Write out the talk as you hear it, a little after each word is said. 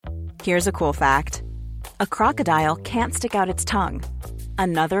Here's a cool fact. A crocodile can't stick out its tongue.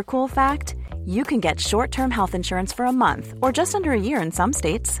 Another cool fact, you can get short-term health insurance for a month or just under a year in some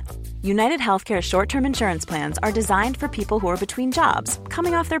states. United Healthcare short-term insurance plans are designed for people who are between jobs,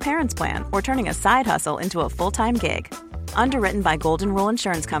 coming off their parents' plan, or turning a side hustle into a full-time gig. Underwritten by Golden Rule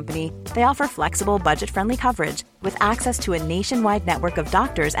Insurance Company, they offer flexible, budget-friendly coverage with access to a nationwide network of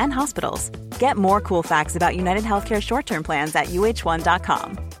doctors and hospitals. Get more cool facts about United Healthcare short-term plans at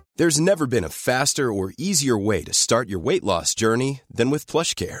uh1.com. There's never been a faster or easier way to start your weight loss journey than with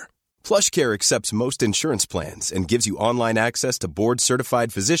PlushCare. PlushCare accepts most insurance plans and gives you online access to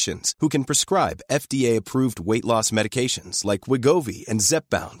board-certified physicians who can prescribe FDA-approved weight loss medications like Wegovy and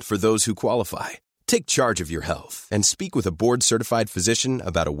Zepbound for those who qualify. Take charge of your health and speak with a board-certified physician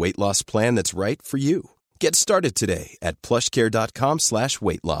about a weight loss plan that's right for you. Get started today at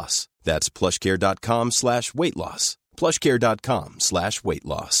plushcare.com/weight loss. That's plushcare.com/weight loss. plushcare.com/weight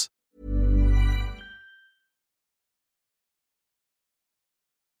loss.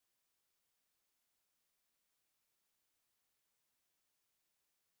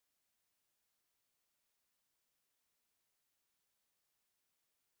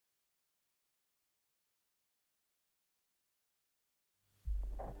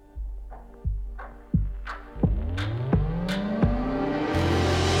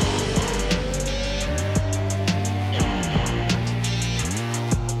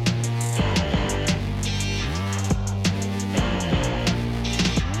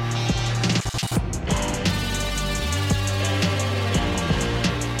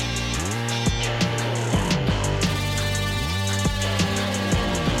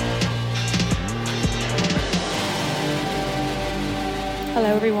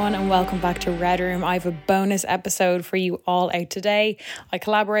 Hello everyone and welcome back to Red Room. I have a bonus episode for you all out today. I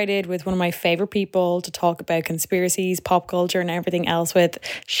collaborated with one of my favourite people to talk about conspiracies, pop culture and everything else with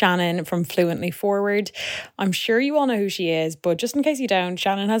Shannon from FluentlyForward. I'm sure you all know who she is, but just in case you don't,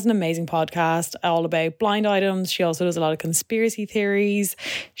 Shannon has an amazing podcast all about blind items. She also does a lot of conspiracy theories.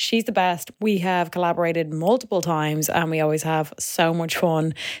 She's the best. We have collaborated multiple times and we always have so much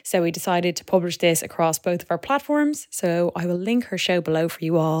fun. So we decided to publish this across both of our platforms. So I will link her show below for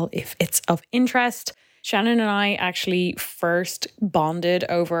you all if it's of interest. Shannon and I actually first bonded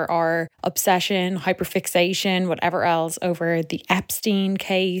over our obsession, hyperfixation, whatever else, over the Epstein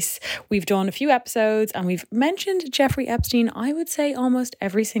case. We've done a few episodes and we've mentioned Jeffrey Epstein, I would say almost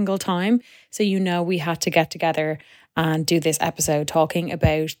every single time. So you know we had to get together and do this episode talking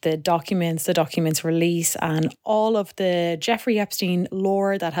about the documents release and all of the Jeffrey Epstein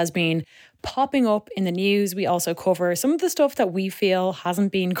lore that has been popping up in the news. We also cover some of the stuff that we feel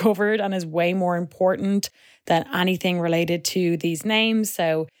hasn't been covered and is way more important than anything related to these names.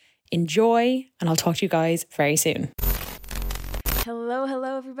 So enjoy, and I'll talk to you guys very soon.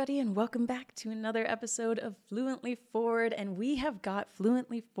 Hello, everybody, and welcome back to another episode of Fluently Forward. And we have got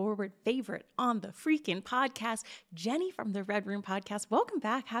Fluently Forward favorite on the freaking podcast, Jenny from the Red Room podcast. Welcome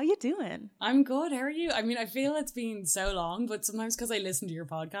back. How you doing? I'm good. How are you? I mean, I feel it's been so long, but sometimes because I listen to your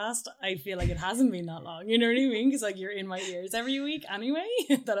podcast, I feel like it hasn't been that long. You know what I mean? Because like you're in my ears every week anyway.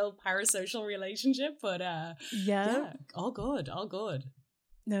 That old parasocial relationship. But yeah, all good.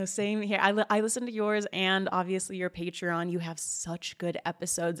 No, same here. I listened to yours and obviously your Patreon. You have such good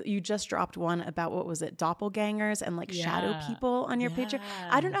episodes. You just dropped one about, what was it, doppelgangers and like shadow people on your Patreon.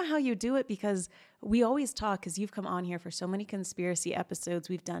 I don't know how you do it because we always talk, because you've come on here for so many conspiracy episodes.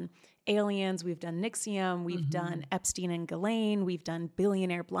 We've done aliens, we've done Nixium, we've done Epstein and Ghislaine, we've done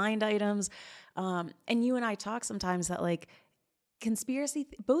blind items. And you and I talk sometimes that like,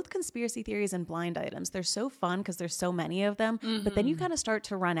 both conspiracy theories and blind items, they're so fun because there's so many of them, but then you kind of start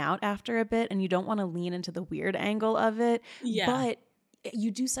to run out after a bit and you don't want to lean into the weird angle of it. But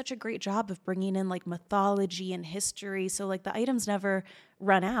you do such a great job of bringing in like mythology and history, so like the items never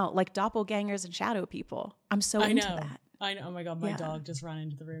run out, like doppelgangers and shadow people. I'm so into that. I know. Oh my God, my dog just ran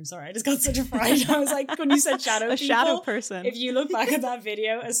into the room. Sorry, I just got such a fright. I was like, when you said shadow people, shadow person. If you look back at that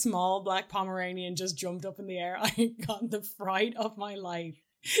video, a small black Pomeranian just jumped up in the air. I got the fright of my life.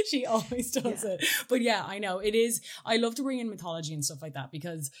 She always does it. But yeah, I know it is. I love to bring in mythology and stuff like that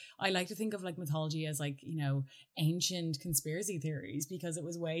because I like to think of like mythology as like, you know, ancient conspiracy theories, because it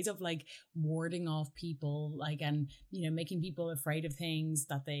was ways of like warding off people, like, and, you know, making people afraid of things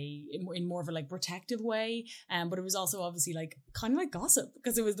that they in more of a like protective way. But it was also obviously like kind of like gossip,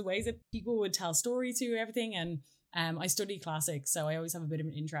 because it was the ways that people would tell stories to everything. And I study classics, so I always have a bit of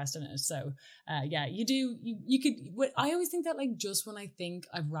an interest in it. So yeah, you could, I always think that like just when I think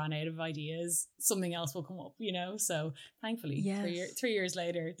I've run out of ideas, something else will come up, you know? So thankfully, 3 years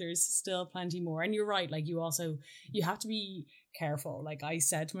later, there's still plenty more. And you're right, like you have to be careful. Like I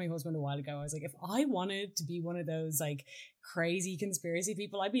said to my husband a while ago, I was like, if I wanted to be one of those like crazy conspiracy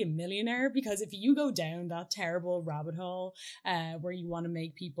people, I'd be a millionaire, because if you go down that terrible rabbit hole where you want to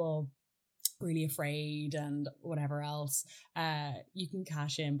make people really afraid and whatever else, you can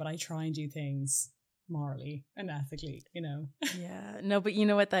cash in. But I try and do things morally and ethically, you know. Yeah, no, but you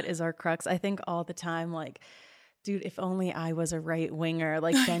know what, that is our crux. I think all the time, like, dude, if only I was a right winger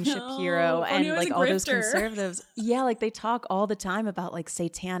like Ben Shapiro and like all those conservatives. Yeah, like they talk all the time about like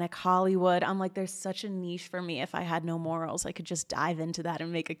satanic Hollywood. I'm like, there's such a niche for me. If I had no morals, I could just dive into that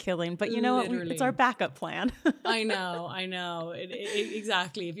and make a killing. But you know what? It's our backup plan. I know.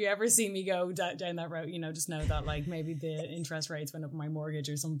 Exactly. If you ever see me go down that route, you know, just know that like maybe the interest rates went up on my mortgage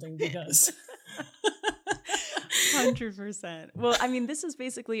or something, because... 100%. Well, I mean, this is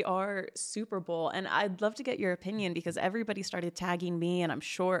basically our Super Bowl, and I'd love to get your opinion, because everybody started tagging me, and I'm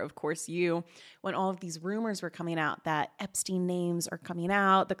sure, of course, you, when all of these rumors were coming out that Epstein names are coming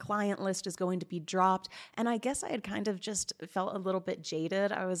out, the client list is going to be dropped, and I guess I had kind of just felt a little bit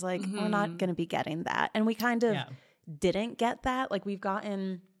jaded. I was like, we're not going to be getting that, and we kind of didn't get that. Like, we've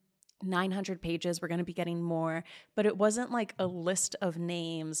gotten 900 pages. We're going to be getting more, but it wasn't like a list of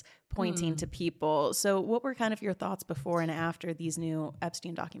names pointing to people. So what were kind of your thoughts before and after these new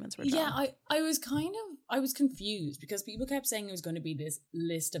Epstein documents were done? Yeah, I was confused, because people kept saying it was going to be this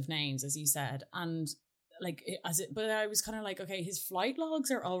list of names, as you said. And like, but I was kind of like, okay, his flight logs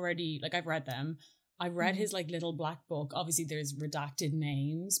are already, like, I've read them. I read his like little black book. Obviously there's redacted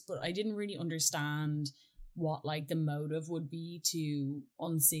names, but I didn't really understand what like the motive would be to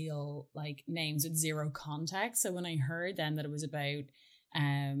unseal like names with zero context. So when I heard then that it was about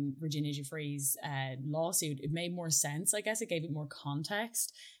Virginia Giuffre's lawsuit, it made more sense. I guess it gave it more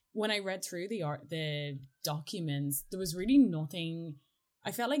context. When I read through the documents, there was really nothing.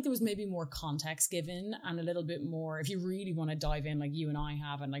 I felt like there was maybe more context given, and a little bit more, if you really want to dive in like you and I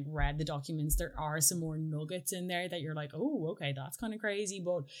have and like read the documents, there are some more nuggets in there that you're like, oh, okay, that's kind of crazy,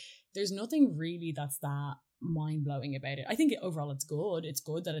 but there's nothing really that's that mind-blowing about it. I think overall it's good. It's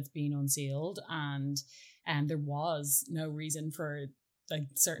good that it's been unsealed, and there was no reason for like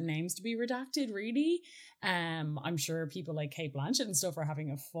certain names to be redacted, really. I'm sure people like Kate Blanchett and stuff are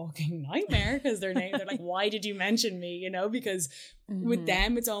having a fucking nightmare, because their name, they're like, why did you mention me? You know, because with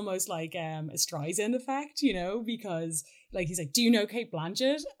them it's almost like a Streisand effect, you know, because like he's like, do you know Kate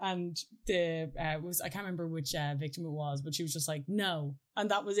Blanchett? And the I can't remember which victim it was, but she was just like, no, and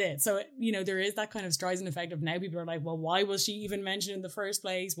that was it. So you know, there is that kind of Streisand effect of now people are like, well, why was she even mentioned in the first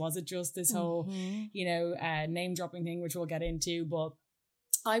place? Was it just this whole you know name dropping thing, which we'll get into? But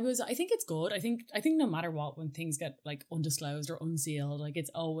I think it's good. I think no matter what, when things get like undisclosed or unsealed, like it's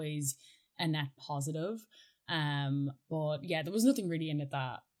always a net positive. But yeah, there was nothing really in it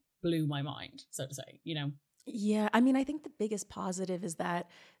that blew my mind, so to say, you know? Yeah. I mean, I think the biggest positive is that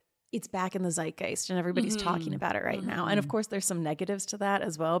it's back in the zeitgeist and everybody's talking about it right now. And of course there's some negatives to that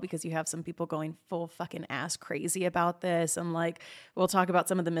as well, because you have some people going full fucking ass crazy about this. And like, we'll talk about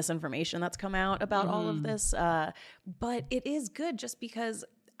some of the misinformation that's come out about all of this. But it is good, just because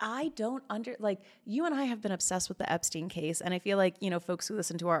I don't like, you and I have been obsessed with the Epstein case. And I feel like, you know, folks who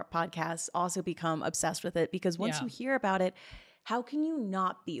listen to our podcasts also become obsessed with it, because once you hear about it, how can you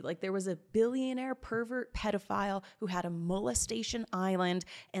not be? Like, there was a billionaire pervert pedophile who had a molestation island,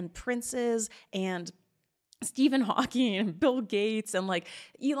 and princes and Stephen Hawking and Bill Gates and like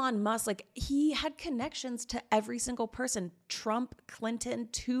Elon Musk, like he had connections to every single person. Trump, Clinton,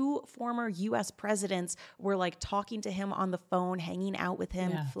 2 former US presidents were like talking to him on the phone, hanging out with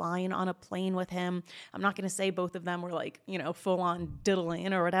him, flying on a plane with him. I'm not going to say both of them were like, you know, full on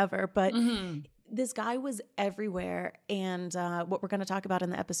diddling or whatever, but this guy was everywhere. And what we're going to talk about in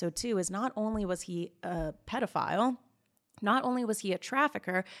the episode too is not only was he a pedophile, not only was he a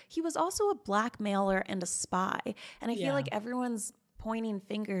trafficker, he was also a blackmailer and a spy. And I feel like everyone's pointing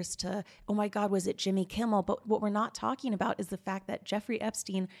fingers to, oh my God, was it Jimmy Kimmel? But what we're not talking about is the fact that Jeffrey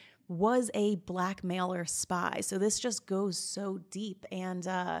Epstein was a blackmailer spy. So this just goes so deep. And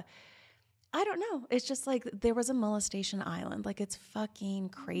I don't know. It's just like there was a molestation island. Like, it's fucking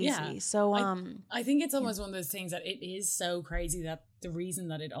crazy. Yeah. So I think it's almost one of those things that it is so crazy that the reason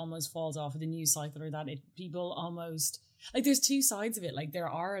that it almost falls off of the news cycle, or that people almost, like, there's two sides of it. Like, there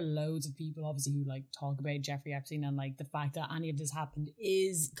are loads of people obviously who like talk about Jeffrey Epstein, and like the fact that any of this happened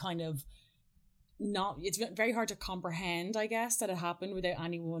is kind of not, it's very hard to comprehend, I guess, that it happened without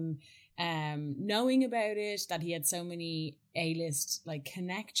anyone knowing about it, that he had so many A-list like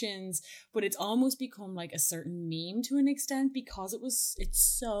connections. But it's almost become like a certain meme to an extent, because it's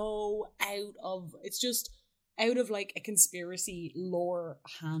so out of like a conspiracy lore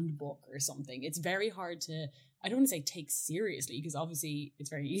handbook or something. It's very hard to I don't want to say take seriously, because obviously it's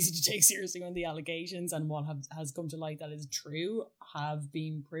very easy to take seriously when the allegations and what has come to light that is true have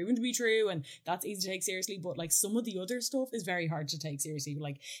been proven to be true, and that's easy to take seriously. But like some of the other stuff is very hard to take seriously,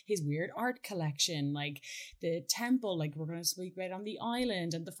 like his weird art collection, like the temple, like we're going to speak about on the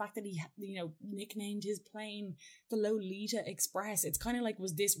island, and the fact that he, you know, nicknamed his plane the Lolita Express. It's kind of like,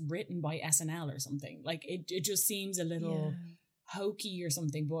 was this written by SNL or something? Like it just seems a little hokey or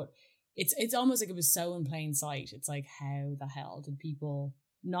something, but it's almost like it was so in plain sight. It's like, how the hell did people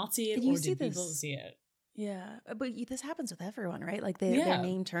not see it, or did people see it? Yeah, but this happens with everyone, right? Like their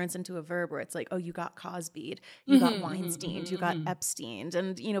name turns into a verb where it's like, oh, you got Cosby'd, you got Weinstein'd, you got Epstein'd,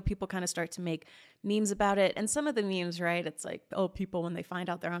 and you know, people kind of start to make memes about it. And some of the memes, right, it's like, oh, people when they find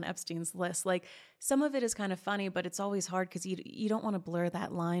out they're on Epstein's list, like some of it is kind of funny, but it's always hard because you don't want to blur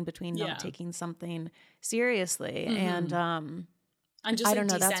that line between not taking something seriously and just, I don't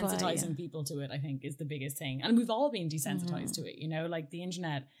know, desensitizing people to it, I think, is the biggest thing. And we've all been desensitized to it, you know, like the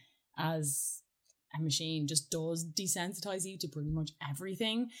internet as a machine just does desensitize you to pretty much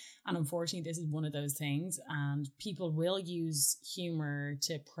everything. And unfortunately, this is one of those things. And people will use humor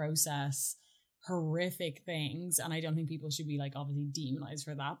to process horrific things. And I don't think people should be like obviously demonized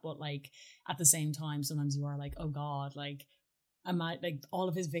for that. But like at the same time, sometimes you are like, oh God, like all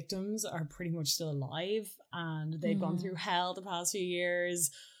of his victims are pretty much still alive and they've gone through hell the past few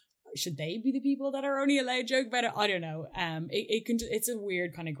years. Should they be the people that are only allowed to joke about it? I don't know. It's a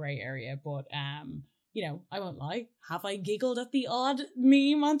weird kind of gray area, but you know, I won't lie. Have I giggled at the odd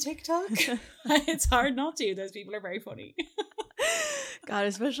meme on TikTok? It's hard not to. Those people are very funny. God,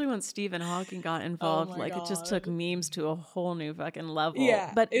 especially when Stephen Hawking got involved, like God. It just took memes to a whole new fucking level.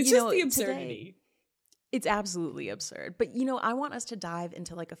 Yeah, but it's just the absurdity. Today, it's absolutely absurd. But, you know, I want us to dive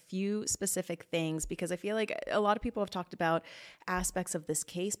into like a few specific things because I feel like a lot of people have talked about aspects of this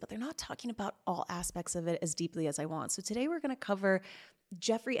case, but they're not talking about all aspects of it as deeply as I want. So today we're going to cover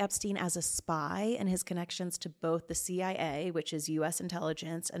Jeffrey Epstein as a spy and his connections to both the CIA, which is U.S.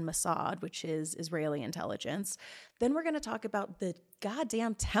 intelligence, and Mossad, which is Israeli intelligence. Then we're going to talk about the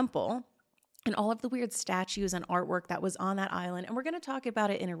goddamn temple and all of the weird statues and artwork that was on that island. And we're going to talk about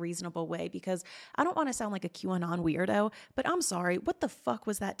it in a reasonable way because I don't want to sound like a QAnon weirdo, but I'm sorry, what the fuck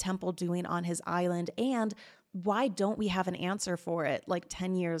was that temple doing on his island? And why don't we have an answer for it like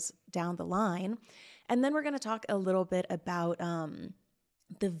 10 years down the line? And then we're going to talk a little bit about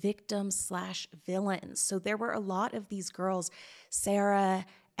the victims / villains. So there were a lot of these girls, Sarah,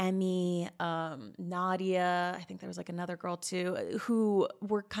 Emmy, Nadia, I think there was like another girl too, who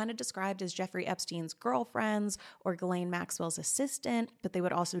were kind of described as Jeffrey Epstein's girlfriends or Ghislaine Maxwell's assistant, but they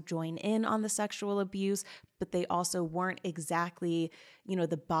would also join in on the sexual abuse, but they also weren't exactly, you know,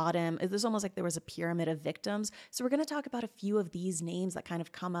 the bottom. It was almost like there was a pyramid of victims. So we're going to talk about a few of these names that kind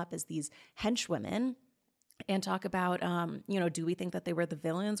of come up as these henchwomen and talk about, you know, do we think that they were the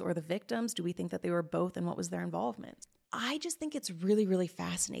villains or the victims? Do we think that they were both, and what was their involvement? I just think it's really, really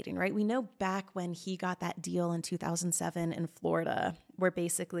fascinating, right? We know back when he got that deal in 2007 in Florida, where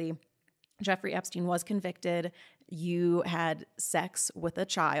basically Jeffrey Epstein was convicted. You had sex with a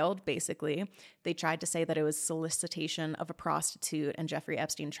child, basically. They tried to say that it was solicitation of a prostitute, and Jeffrey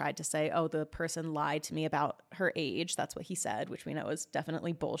Epstein tried to say, oh, the person lied to me about her age. That's what he said, which we know is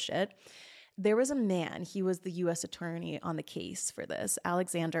definitely bullshit. There was a man, he was the U.S. attorney on the case for this,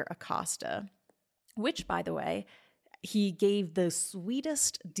 Alexander Acosta, which, by the way, he gave the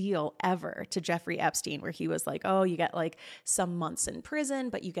sweetest deal ever to Jeffrey Epstein, where he was like, oh, you get like some months in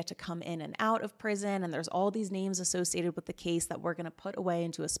prison, but you get to come in and out of prison. And there's all these names associated with the case that we're going to put away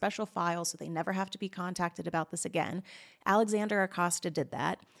into a special file so they never have to be contacted about this again. Alexander Acosta did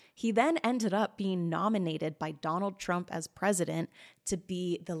that. He then ended up being nominated by Donald Trump as president to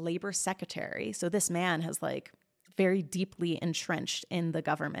be the labor secretary. So this man has like very deeply entrenched in the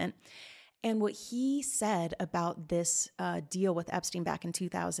government. And what he said about this deal with Epstein back in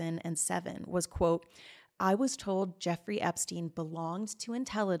 2007 was, quote, I was told Jeffrey Epstein belonged to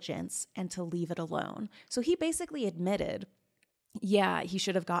intelligence and to leave it alone. So he basically admitted, yeah, he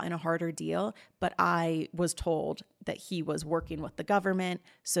should have gotten a harder deal, but I was told that he was working with the government,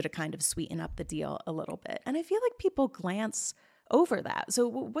 so to kind of sweeten up the deal a little bit. And I feel like people glance over that. So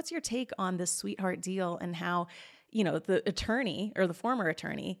what's your take on this sweetheart deal and how, you know, the attorney or the former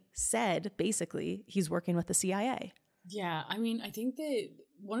attorney said basically he's working with the CIA? Yeah, I mean, I think that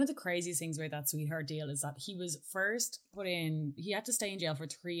one of the craziest things about that sweetheart deal is that he was first put in, he had to stay in jail for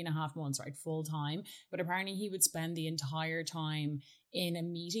 3.5 months, right, full time. But apparently he would spend the entire time in a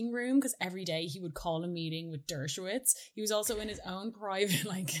meeting room, because every day he would call a meeting with Dershowitz. He was also in his own private,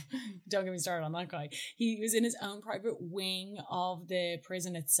 like, don't get me started on that guy. He was in his own private wing of the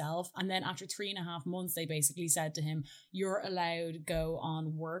prison itself. And then after 3.5 months, they basically said to him, you're allowed to go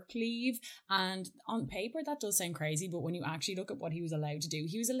on work leave. And on paper, that does sound crazy. But when you actually look at what he was allowed to do,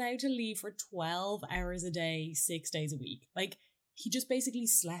 he was allowed to leave for 12 hours a day, 6 days a week. Like, he just basically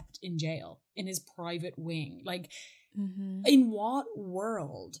slept in jail in his private wing. Like, in what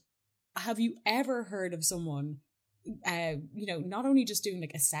world have you ever heard of someone, not only just doing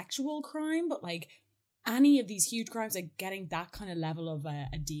like a sexual crime, but like any of these huge crimes, like getting that kind of level of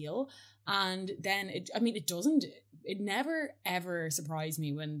a deal? And then it never ever surprised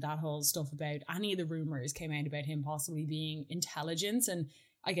me when that whole stuff about any of the rumors came out about him possibly being intelligence. And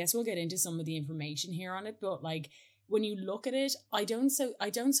I guess we'll get into some of the information here on it, but like, when you look at it, I don't so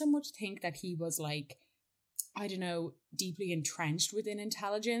much think that he was like, I don't know, deeply entrenched within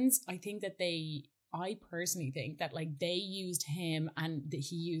intelligence. I personally think that like they used him and that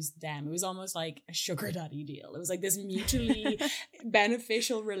he used them. It was almost like a sugar daddy deal. It was like this mutually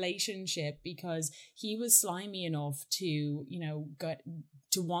beneficial relationship, because he was slimy enough to,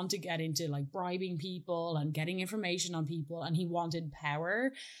 want to get into like bribing people and getting information on people, and he wanted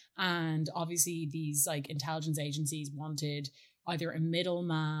power. And obviously these like intelligence agencies wanted either a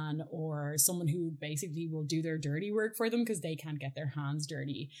middleman or someone who basically will do their dirty work for them because they can't get their hands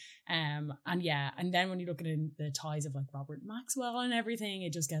dirty. And then when you look at the ties of like Robert Maxwell and everything,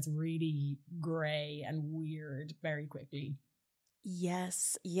 it just gets really grey and weird very quickly.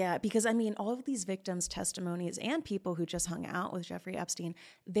 Yes. Yeah. Because I mean, all of these victims' testimonies and people who just hung out with Jeffrey Epstein,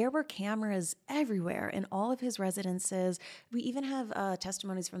 there were cameras everywhere in all of his residences. We even have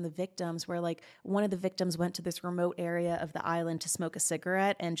testimonies from the victims where like one of the victims went to this remote area of the island to smoke a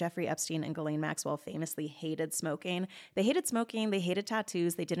cigarette, and Jeffrey Epstein and Ghislaine Maxwell famously hated smoking. They hated smoking. They hated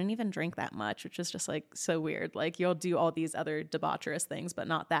tattoos. They didn't even drink that much, which is just like so weird. Like, you'll do all these other debaucherous things, but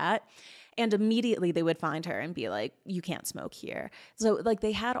not that. And immediately they would find her and be like, you can't smoke here. So like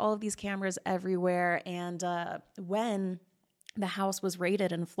they had all of these cameras everywhere. And when the house was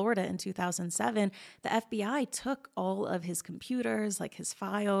raided in Florida in 2007, the FBI took all of his computers, like his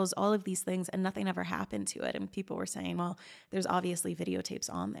files, all of these things, and nothing ever happened to it. And people were saying, well, there's obviously videotapes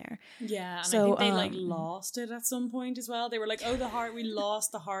on there. Yeah, and so, I think they like lost it at some point as well. They were like, we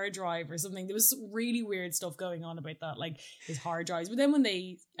lost the hard drive or something. There was really weird stuff going on about that, like his hard drives. But then when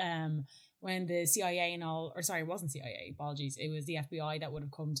they when the CIA and all, or sorry, it wasn't CIA, apologies, it was the FBI that would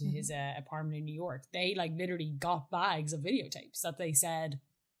have come to his apartment in New York. They like literally got bags of videotapes that they said,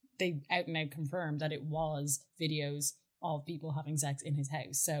 they out and out confirmed that it was videos of people having sex in his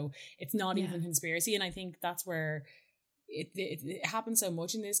house. So it's not even conspiracy. And I think that's where it happens so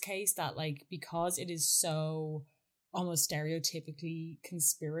much in this case, that like, because it is so almost stereotypically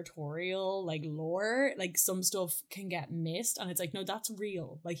conspiratorial, like lore, like some stuff can get missed, and it's like, no, that's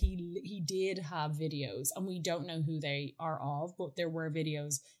real. Like he did have videos, and we don't know who they are of, but there were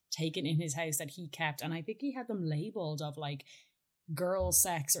videos taken in his house that he kept, and I think he had them labeled of like girl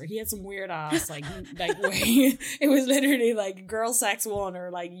sex, or he had some weird ass like it was literally like girl sex 1, or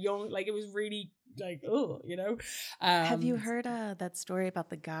like young, like it was really like, have you heard that story about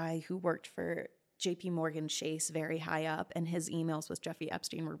the guy who worked for JP Morgan Chase very high up, and his emails with Jeffrey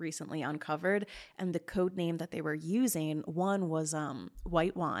Epstein were recently uncovered, and the code name that they were using, one was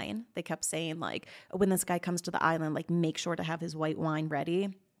white wine. They kept saying like, when this guy comes to the island, like make sure to have his white wine ready.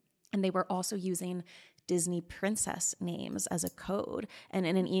 And they were also using Disney princess names as a code. And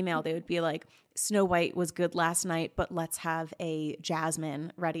in an email, they would be like, Snow White was good last night, but let's have a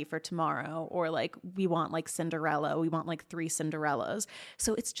Jasmine ready for tomorrow. Or like, we want like Cinderella. We want like 3 Cinderellas.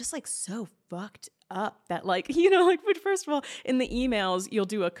 So it's just like so fucked up that like, but first of all, in the emails, you'll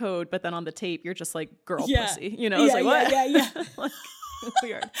do a code, but then on the tape, you're just like girl pussy. It's like, what? Yeah. Like,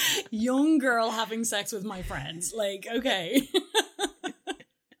 weird. Young girl having sex with my friends. Like, okay.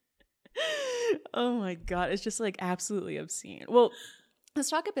 Oh my God. It's just like absolutely obscene. Well, let's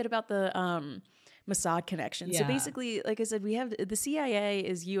talk a bit about the Mossad connection. Yeah. So basically, like I said, we have the CIA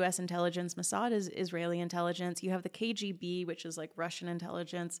is US intelligence. Mossad is Israeli intelligence. You have the KGB, which is like Russian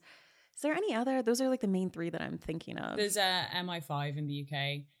intelligence. Is there any other? Those are like the main 3 that I'm thinking of. There's MI5 in the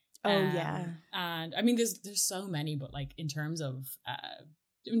UK. Oh yeah. And I mean, there's so many, but like in terms of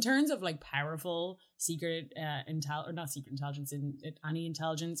like powerful secret not secret intelligence, in any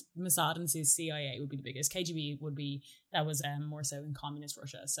intelligence, Mossad and CIA would be the biggest. KGB would be, that was more so in communist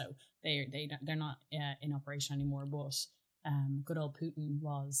Russia, so they're not in operation anymore. But good old Putin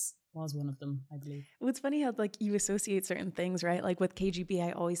was one of them, I believe. Well, it's funny how like you associate certain things, right? Like with KGB,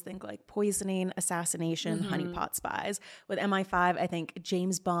 I always think like poisoning, assassination, honeypot spies. With MI5, I think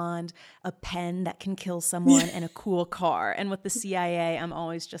James Bond, a pen that can kill someone, and a cool car. And with the CIA, I'm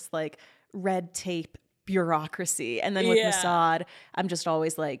always just like red tape, bureaucracy. And then with Mossad, I'm just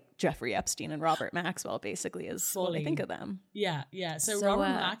always like Jeffrey Epstein and Robert Maxwell basically is what I think of them. Yeah. So Robert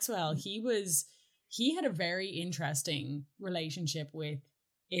Maxwell, he had a very interesting relationship with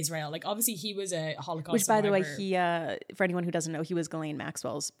Israel. Like obviously he was a Holocaust Which, by survivor. the way, he for anyone who doesn't know, he was Ghislaine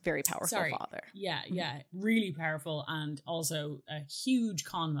Maxwell's very powerful father. Yeah, really powerful, and also a huge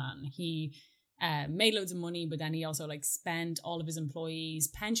con man. He made loads of money, but then he also like spent all of his employees'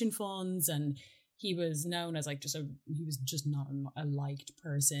 pension funds, and he was known as like he was just not a liked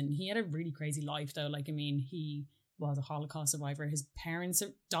person. He had a really crazy life though. Like, I mean, he was a Holocaust survivor. His parents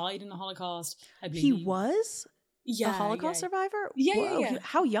died in the Holocaust. I believe he was a Holocaust survivor. Yeah.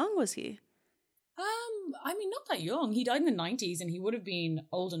 How young was he? I mean, not that young. He died in the 90s, and he would have been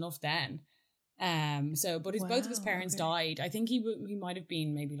old enough then. But both of his parents died. I think he might have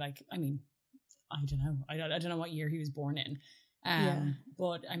been maybe like, I mean, I don't know. I don't know what year he was born in.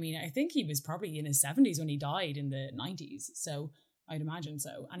 But I mean, I think he was probably in his 70s when he died in the 90s. So I'd imagine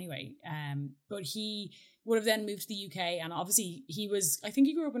so. Anyway, but he would have then moved to the UK, and obviously I think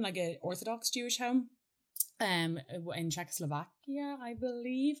he grew up in like an Orthodox Jewish home, in Czechoslovakia, I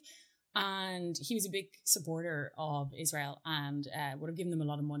believe. And he was a big supporter of Israel and would have given them a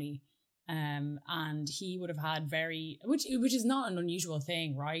lot of money. And he would have had which is not an unusual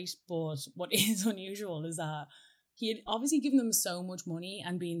thing, right? But what is unusual is that he had obviously given them so much money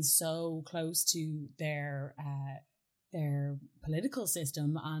and been so close to their political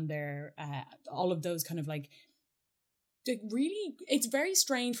system and their all of those kind of like really, it's very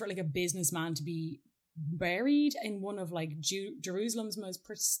strange for like a businessman to be buried in one of like Jerusalem's most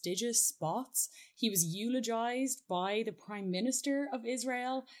prestigious spots. He was eulogized by the Prime Minister of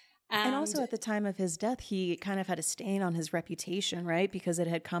Israel. And also at the time of his death, he kind of had a stain on his reputation, right? Because it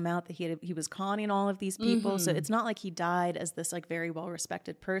had come out that he was conning all of these people. So it's not like he died as this like very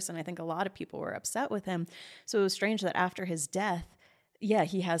well-respected person. I think a lot of people were upset with him. So it was strange that after his death,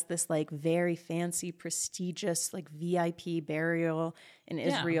 he has this like very fancy, prestigious like VIP burial in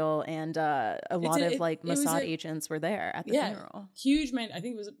Israel, and a lot of like Mossad agents were there at the funeral. Huge man. I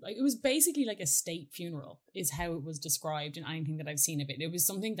think it was basically like a state funeral is how it was described in anything that I've seen of it. It was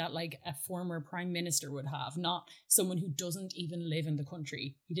something that like a former prime minister would have, not someone who doesn't even live in the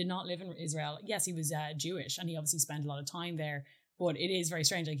country. He did not live in Israel. Yes, he was Jewish, and he obviously spent a lot of time there, but it is very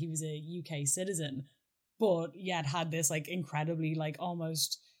strange. Like, he was a UK citizen, but yet had this like incredibly like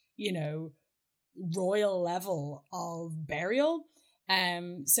almost, royal level of burial.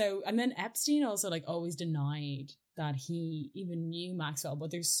 So, and then Epstein also like always denied that he even knew Maxwell,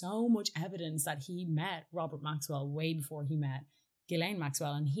 but there's so much evidence that he met Robert Maxwell way before he met Ghislaine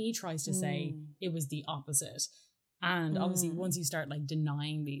Maxwell, and he tries to say it was the opposite. And obviously once you start like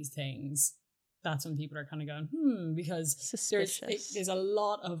denying these things, that's when people are kind of going, because there's a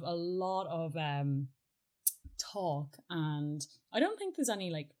lot of talk, and I don't think there's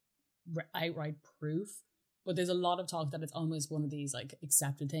any like outright proof, but there's a lot of talk that it's almost one of these like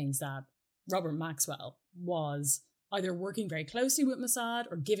accepted things that Robert Maxwell was either working very closely with Mossad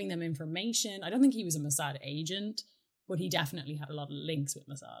or giving them information. I don't think he was a Mossad agent, but he definitely had a lot of links with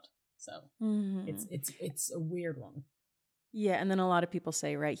Mossad. So it's a weird one. Yeah, and then a lot of people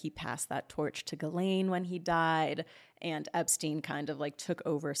say, right, he passed that torch to Ghislaine when he died, and Epstein kind of like took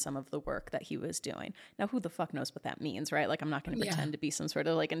over some of the work that he was doing. Now, who the fuck knows what that means, right? Like, I'm not going to pretend to be some sort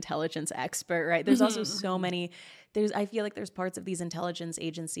of like intelligence expert, right? There's also so many, I feel like there's parts of these intelligence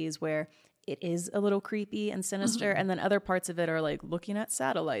agencies where it is a little creepy and sinister, and then other parts of it are like looking at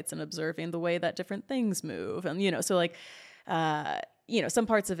satellites and observing the way that different things move. And, so like, some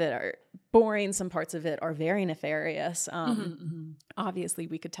parts of it are boring, some parts of it are very nefarious. Obviously,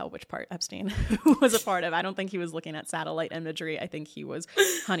 we could tell which part Epstein was a part of. I don't think he was looking at satellite imagery. I think he was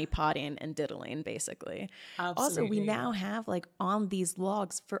honeypotting and diddling, basically. Absolutely. Also, we now have, like, on these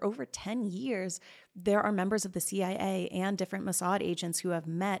logs for over 10 years, there are members of the CIA and different Mossad agents who have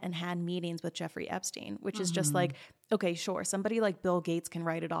met and had meetings with Jeffrey Epstein, which is just like, okay, sure, somebody like Bill Gates can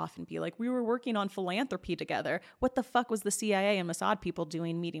write it off and be like, we were working on philanthropy together. What the fuck was the CIA and Mossad people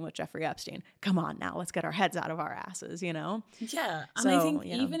doing meeting with Jeffrey Epstein? Come on now, let's get our heads out of our asses, Yeah. And I think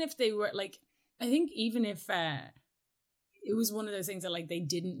even if they were like, even if it was one of those things that like they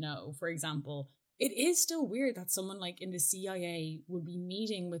didn't know, for example, it is still weird that someone like in the CIA would be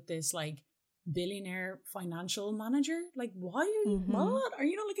meeting with this like billionaire financial manager. Like, why are you, what? Are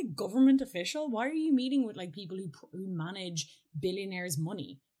you not like a government official? Why are you meeting with like people who manage billionaires'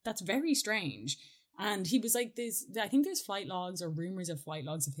 money? That's very strange. And he was like, I think there's flight logs or rumors of flight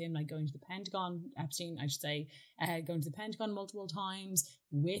logs of him like going to the Pentagon, Epstein, I should say, going to the Pentagon multiple times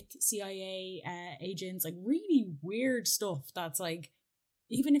with CIA agents, like really weird stuff that's like,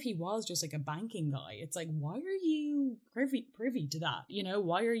 even if he was just like a banking guy, it's like, why are you privy to that? You know,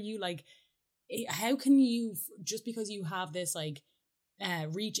 why are you like, how can you, just because you have this like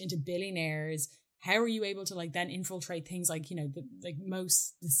reach into billionaires, how are you able to like then infiltrate things like, you know,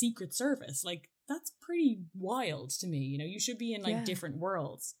 the Secret Service? Like, that's pretty wild to me. You know, you should be in like different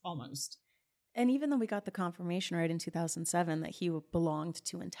worlds almost. And even though we got the confirmation right in 2007 that he belonged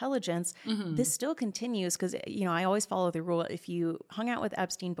to intelligence, this still continues because, you know, I always follow the rule. If you hung out with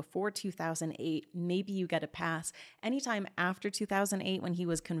Epstein before 2008, maybe you get a pass. Anytime after 2008, when he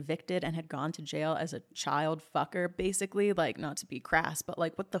was convicted and had gone to jail as a child fucker, basically, like, not to be crass, but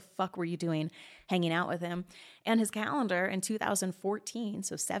like, what the fuck were you doing hanging out with him? And his calendar in 2014,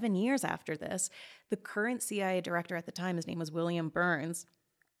 so 7 years after this, the current CIA director at the time, his name was William Burns.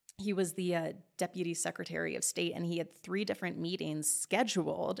 He was the Deputy Secretary of State, and he had 3 different meetings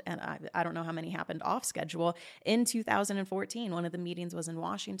scheduled, and I don't know how many happened off schedule, in 2014. One of the meetings was in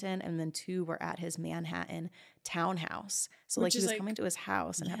Washington, and then 2 were at his Manhattan townhouse. So like he was coming to his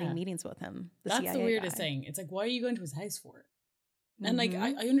house and having meetings with him. That's CIA the weirdest guy. thing. It's like, why are you going to his house for? And like,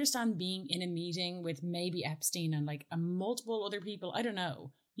 I understand being in a meeting with maybe Epstein and like multiple other people. I don't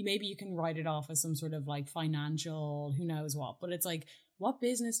know. Maybe you can write it off as some sort of like financial, who knows what. But it's like, what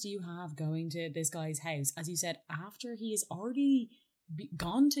business do you have going to this guy's house, as you said, after he has already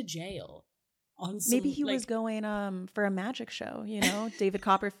gone to jail? Maybe he was going for a magic show, you know? David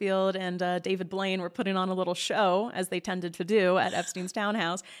Copperfield and David Blaine were putting on a little show, as they tended to do at Epstein's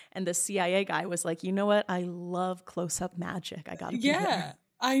townhouse. And the CIA guy was like, you know what? I love close-up magic. I gotta be here.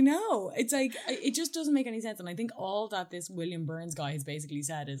 I know. It's like, it just doesn't make any sense. And I think all that this William Burns guy has basically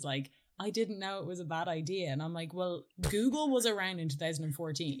said is like, I didn't know it was a bad idea. And I'm like, well, Google was around in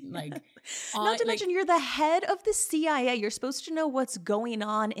 2014. Like, not to mention, you're the head of the CIA. You're supposed to know what's going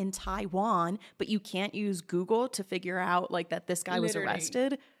on in Taiwan, but you can't use Google to figure out like that this guy was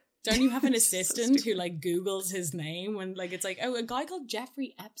arrested. Don't you have an assistant who like Googles his name when like it's like, oh, a guy called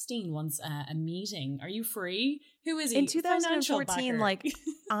Jeffrey Epstein wants a meeting. Are you free? Who is he? In 2014, like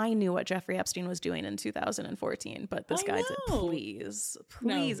I knew what Jeffrey Epstein was doing in 2014, but this guy said, please.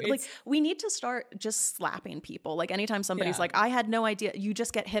 No, like we need to start just slapping people. Like anytime somebody's like, I had no idea, you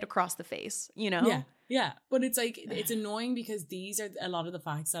just get hit across the face, you know? Yeah. But it's like, it's annoying because these are a lot of the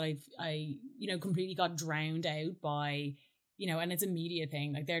facts that I you know, completely got drowned out by, you know, and it's a media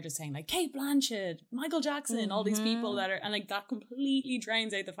thing. Like they're just saying like Kate Blanchett, Michael Jackson, all these people that are, and like that completely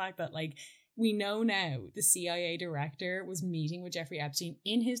drowns out the fact that like we know now the CIA director was meeting with Jeffrey Epstein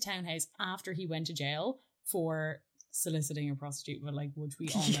in his townhouse after he went to jail for soliciting a prostitute, but like, which we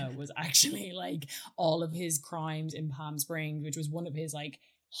all know was actually like all of his crimes in Palm Springs, which was one of his like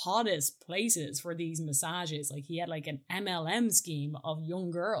hottest places for these massages. Like he had like an MLM scheme of young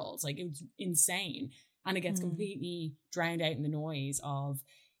girls. Like it was insane. And it gets completely drowned out in the noise of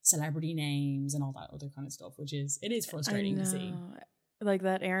celebrity names and all that other kind of stuff, it is frustrating to see. Like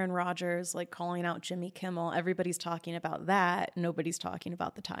that Aaron Rodgers, like calling out Jimmy Kimmel. Everybody's talking about that. Nobody's talking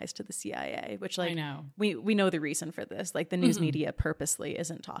about the ties to the CIA, which like, I know. We know the reason for this. Like the news media purposely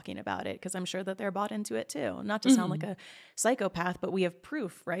isn't talking about it because I'm sure that they're bought into it too. Not to sound like a psychopath, but we have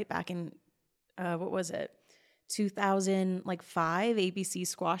proof, right? Back in, what was it? 2005, ABC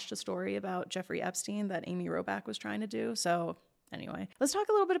squashed a story about Jeffrey Epstein that Amy Robach was trying to do. So anyway, let's talk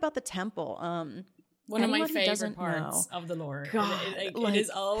a little bit about the temple. One of my favorite parts of the lore. It is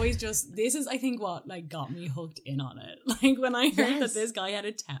always just, this is I think what like got me hooked in on it. Like when I heard that this guy had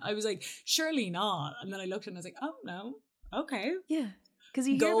a I was like, surely not. And then I looked and I was like, oh no, okay. Yeah. Because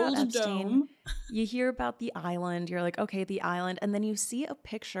you hear about Epstein, you hear about the island, you're like, okay, the island, and then you see a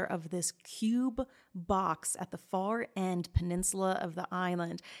picture of this cube box at the far end peninsula of the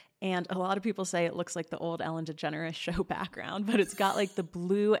island, and a lot of people say it looks like the old Ellen DeGeneres show background, but it's got like the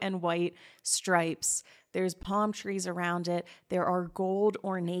blue and white stripes. There's palm trees around it. There are gold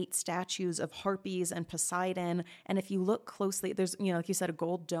ornate statues of harpies and Poseidon, and if you look closely, there's, you know, like you said, a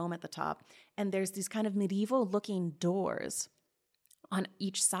gold dome at the top, and there's these kind of medieval looking doors on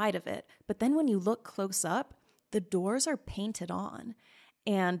each side of it. But then when you look close up, the doors are painted on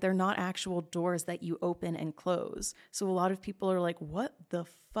and they're not actual doors that you open and close. So a lot of people are like, what the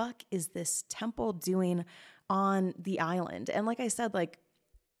fuck is this temple doing on the island? And like I said, like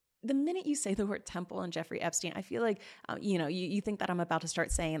the minute you say the word temple and Jeffrey Epstein, I feel like, you think that I'm about to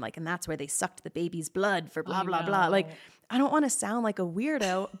start saying like, and that's where they sucked the baby's blood for blah, blah, blah. Like, I don't want to sound like a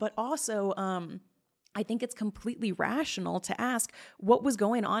weirdo, but also, I think it's completely rational to ask what was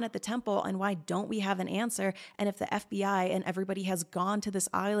going on at the temple and why don't we have an answer? And if the FBI and everybody has gone to this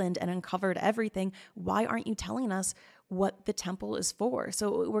island and uncovered everything, why aren't you telling us what the temple is for?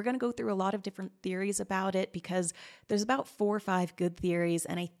 So we're going to go through a lot of different theories about it because there's about 4 or 5 good theories.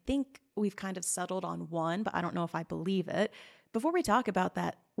 And I think we've kind of settled on one, but I don't know if I believe it. Before we talk about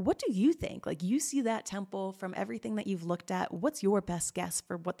that, what do you think? Like, you see that temple from everything that you've looked at. What's your best guess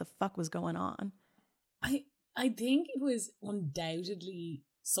for what the fuck was going on? I think it was undoubtedly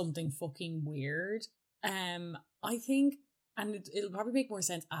something fucking weird. I think, and it'll probably make more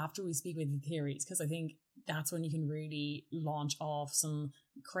sense after we speak with the theories, because I think that's when you can really launch off some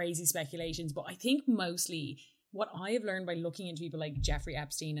crazy speculations. But I think mostly what I have learned by looking into people like Jeffrey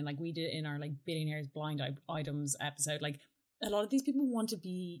Epstein, and like we did in our like Billionaires Blind Items episode, like a lot of these people want to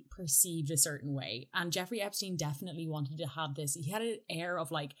be perceived a certain way. And Jeffrey Epstein definitely wanted to have this. He had an air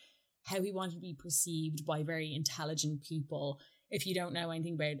of like how he wanted to be perceived by very intelligent people. If you don't know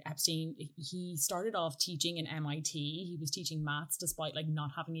anything about Epstein, he started off teaching in MIT. He was teaching maths despite like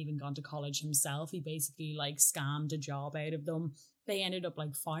not having even gone to college himself. He basically like scammed a job out of them. They ended up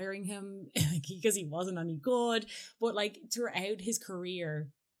like firing him because he wasn't any good. But like throughout his career,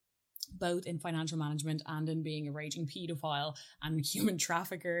 both in financial management and in being a raging pedophile and a human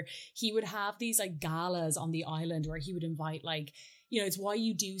trafficker, he would have these like galas on the island where he would invite like, it's why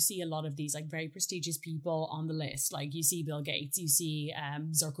you do see a lot of these like very prestigious people on the list. Like you see Bill Gates, you see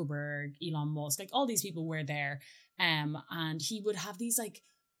Zuckerberg, Elon Musk, like all these people were there. And he would have these like,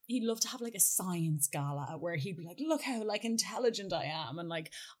 he'd love to have like a science gala where he'd be like, look how like intelligent I am. And like,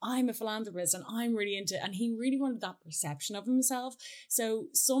 I'm a philanthropist and I'm really into, and he really wanted that perception of himself. So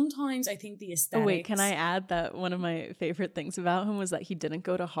sometimes I think the aesthetics. Oh, wait, can I add that one of my favorite things about him was that he didn't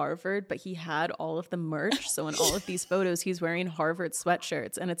go to Harvard, but he had all of the merch. So in all of these photos, he's wearing Harvard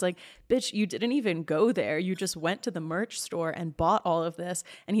sweatshirts. And it's like, bitch, you didn't even go there. You just went to the merch store and bought all of this.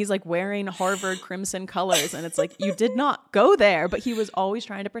 And he's like wearing Harvard crimson colors. And it's like, you did not go there, but he was always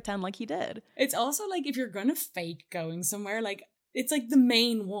trying to pretend like he did. It's also like if you're gonna fake going somewhere, like it's like the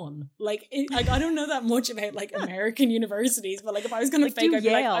main one. Like I don't know that much about like American universities, but like if I was gonna like, fake, I'd be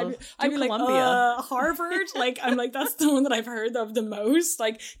Yale, like, I'd be like Harvard. Like I'm like that's the one that I've heard of the most.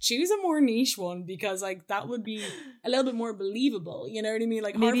 Like choose a more niche one because like that would be a little bit more believable. You know what I mean?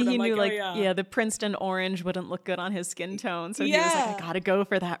 Like maybe Harvard, he knew like, yeah, the Princeton orange wouldn't look good on his skin tone, so he was like, I gotta go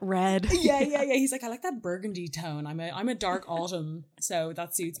for that red. Yeah. He's like, I like that burgundy tone. I'm a dark autumn, so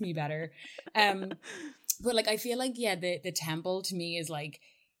that suits me better. But like I feel like the temple to me is like,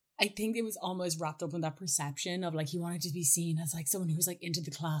 I think it was almost wrapped up in that perception of like he wanted to be seen as like someone who's like into the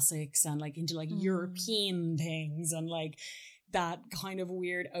classics and like into like European things and like that kind of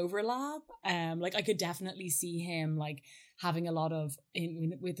weird overlap. Like I could definitely see him like having a lot of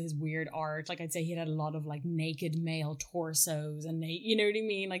with his weird art. Like I'd say he had a lot of like naked male torsos and you know what I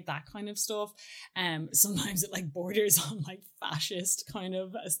mean, like that kind of stuff. Sometimes it like borders on like fascist kind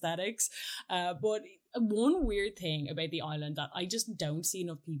of aesthetics. But one weird thing about the island that I just don't see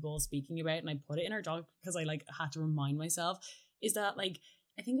enough people speaking about, and I put it in our doc because I like had to remind myself, is that like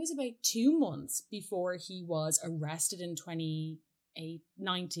I think it was about 2 months before he was arrested in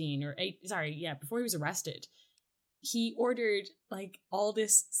 2019 or 8. Sorry, yeah, before he was arrested. He ordered like all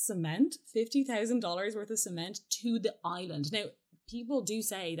this cement, $50,000 worth of cement to the island. Now, people do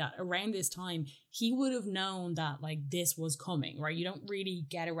say that around this time, he would have known that like this was coming, right? You don't really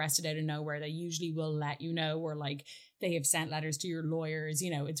get arrested out of nowhere. They usually will let you know, or like they have sent letters to your lawyers.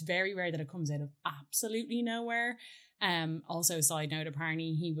 It's very rare that it comes out of absolutely nowhere. Also, side note,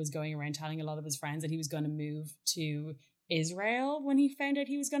 apparently he was going around telling a lot of his friends that he was going to move to Israel when he found out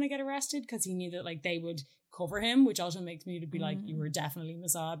he was going to get arrested, because he knew that like they would cover him, which also makes me to be like, you were definitely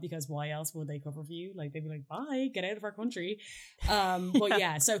Mossad, because why else would they cover for you? Like they'd be like, bye, get out of our country. But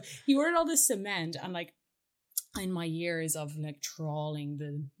yeah, so he ordered all this cement, and like in my years of like trawling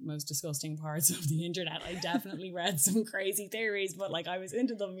the most disgusting parts of the internet, I definitely read some crazy theories, but like I was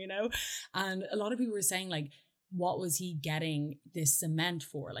into them, and a lot of people were saying like, what was he getting this cement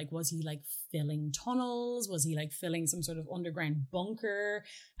for? Like, was he like filling tunnels? Was he like filling some sort of underground bunker?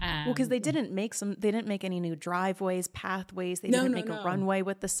 Well, because they didn't make any new driveways, pathways. They didn't make a runway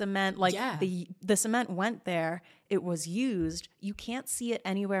with the cement. Like the cement went there. It was used. You can't see it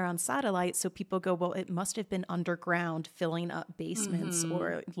anywhere on satellite. So people go, well, it must have been underground, filling up basements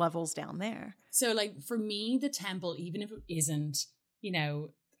or levels down there. So like for me, the temple, even if it isn't,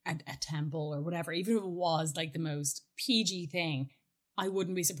 a temple or whatever, even if it was like the most PG thing, I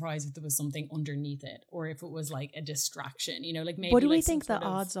wouldn't be surprised if there was something underneath it, or if it was like a distraction, you know, like maybe. What do we like think the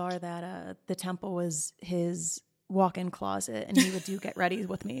odds are that the temple was his walk-in closet and he would do get ready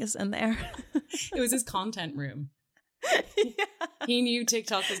with me's in there? It was his content room. Yeah. He knew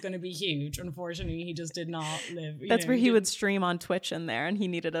TikTok was going to be huge. Unfortunately, he just did not live. That's where he would stream on Twitch in there, and he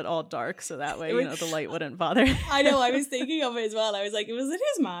needed it all dark so that way, the light wouldn't bother. I know. I was thinking of it as well. I was like, was it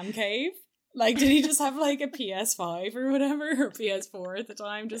his man cave? Like, did he just have like a PS5 or whatever, or PS4 at the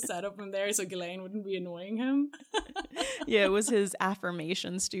time, just set up in there so Ghislaine wouldn't be annoying him? Yeah, it was his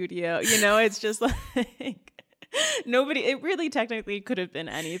affirmation studio. It's just like nobody, it really technically could have been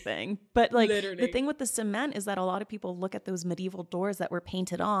anything. But like Literally. The thing with the cement is that a lot of people look at those medieval doors that were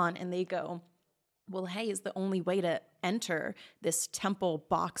painted on and they go, well, hey, is the only way to enter this temple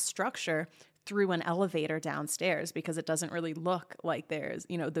box structure through an elevator downstairs, because it doesn't really look like there's,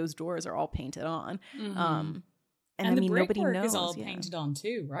 those doors are all painted on. Mm-hmm. And I the mean, nobody brickwork knows. is all painted on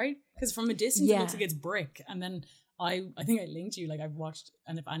too, right? Because from a distance, it looks like it's brick. And then I think I linked you, like I've watched,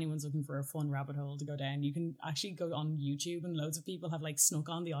 and if anyone's looking for a fun rabbit hole to go down, you can actually go on YouTube, and loads of people have like snuck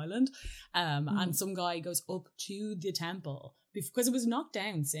on the island. And some guy goes up to the temple because it was knocked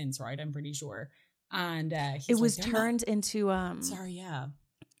down since, right? I'm pretty sure. And it was turned into sorry, yeah.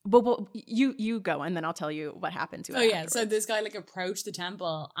 Well, you go, and then I'll tell you what happened to it. Yeah. So this guy like approached the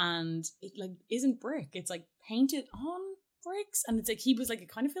temple, and it like isn't brick. It's like painted on bricks, and it's like he was like, it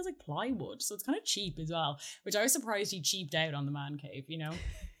kind of feels like plywood, so it's kind of cheap as well. Which I was surprised he cheaped out on the man cave. Yeah.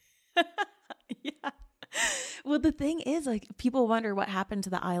 Well, the thing is, like, people wonder what happened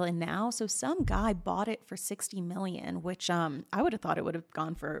to the island now. So some guy bought it for $60 million, which I would have thought it would have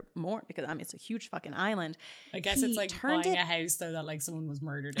gone for more, because it's a huge fucking island. I guess it's like buying a house though that like someone was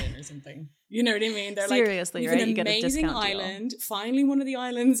murdered in or something. You know what I mean? They're seriously, like, right? You get an amazing island. Deal. Finally, one of the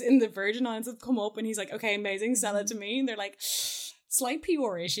islands in the Virgin Islands have come up, and he's like, "Okay, amazing, sell it to me." And they're like, "Slight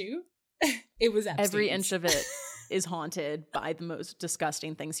PR issue." It was Epstein's. Every inch of it is haunted by the most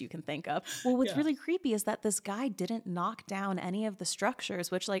disgusting things you can think of. Well, what's really creepy is that this guy didn't knock down any of the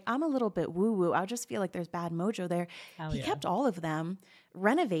structures, which, like, I'm a little bit woo-woo. I just feel like there's bad mojo there. He kept all of them,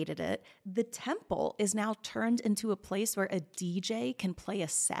 renovated it. The temple is now turned into a place where a DJ can play a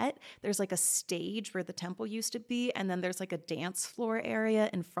set. There's like a stage where the temple used to be, and then there's like a dance floor area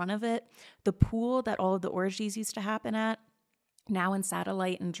in front of it. The pool that all of the orgies used to happen at, now in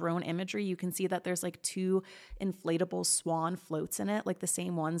satellite and drone imagery, you can see that there's like 2 inflatable swan floats in it, like the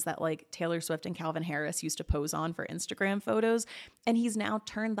same ones that like Taylor Swift and Calvin Harris used to pose on for Instagram photos. And he's now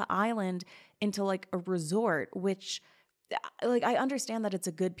turned the island into like a resort, which, like, I understand that it's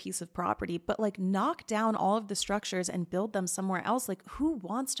a good piece of property, but like, knock down all of the structures and build them somewhere else. Like, who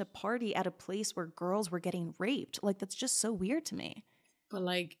wants to party at a place where girls were getting raped? Like, that's just so weird to me. But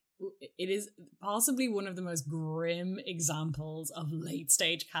like, it is possibly one of the most grim examples of late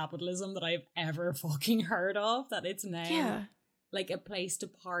stage capitalism that I've ever fucking heard of, that it's now like a place to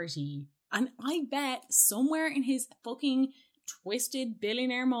party. And I bet somewhere in his fucking twisted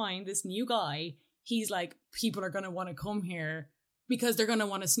billionaire mind, this new guy, he's like, people are going to want to come here because they're going to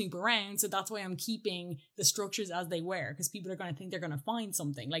want to snoop around. So that's why I'm keeping the structures as they were, because people are going to think they're going to find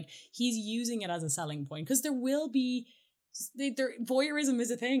something. Like, he's using it as a selling point, because there will be voyeurism is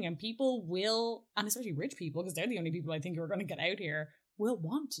a thing, and people will, and especially rich people, because they're the only people I think who are going to get out here, will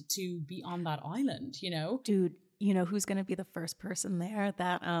want to be on that island, Dude, you know who's going to be the first person there?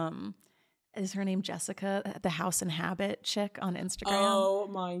 That is her name Jessica, the House and Habit chick on Instagram. Oh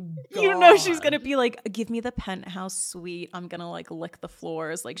my God. You know she's going to be like, give me the penthouse suite. I'm going to like lick the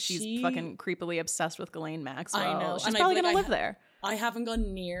floors. Like, she's fucking creepily obsessed with Ghislaine Maxwell. I know. She's probably going to live there. I haven't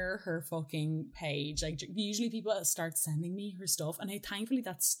gone near her fucking page. Like, usually people start sending me her stuff, and thankfully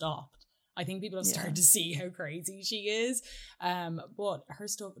that stopped. I think people have started to see how crazy she is. But her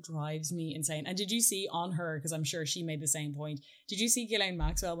stuff drives me insane. And did you see on her, because I'm sure she made the same point, did you see Ghislaine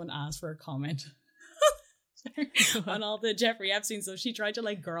Maxwell when asked for a comment on all the Jeffrey Epstein stuff? She tried to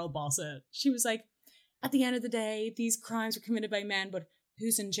like girl boss it. She was like, at the end of the day, these crimes were committed by men, but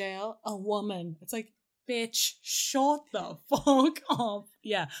who's in jail? A woman. It's like, bitch, shut the fuck up.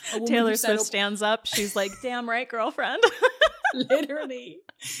 Yeah. Taylor Swift stands up. She's like, damn right, girlfriend. Literally.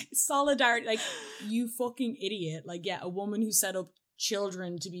 Solidarity. Like, you fucking idiot. Like, yeah, a woman who set up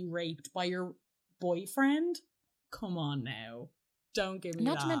children to be raped by your boyfriend? Come on now. Don't give me that.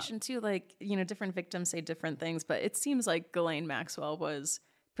 Not to mention, too, like, different victims say different things, but it seems like Ghislaine Maxwell was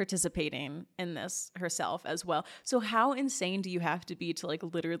participating in this herself as well. So how insane do you have to be to like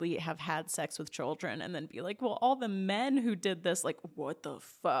literally have had sex with children and then be like, well, all the men who did this, like, what the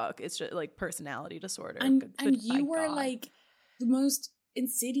fuck? It's just like personality disorder. And you were like, the most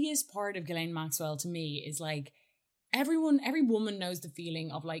insidious part of Ghislaine Maxwell to me is like, every woman knows the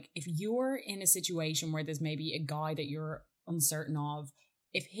feeling of like, if you're in a situation where there's maybe a guy that you're uncertain of,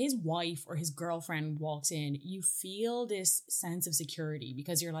 if his wife or his girlfriend walks in, you feel this sense of security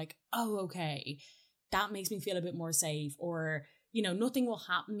because you're like, oh, okay, that makes me feel a bit more safe. Or, you know, nothing will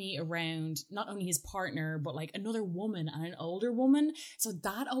happen to me around not only his partner, but like another woman and an older woman. So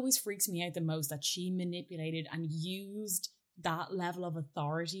that always freaks me out the most, that she manipulated and used that level of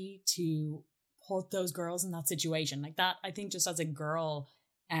authority to put those girls in that situation. Like that, I think just as a girl,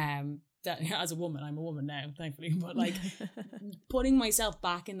 that as a woman, I'm a woman now, thankfully, but like putting myself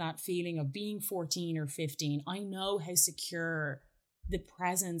back in that feeling of being 14 or 15, I know how secure the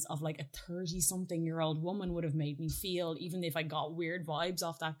presence of like a 30-something-year-old woman would have made me feel, even if I got weird vibes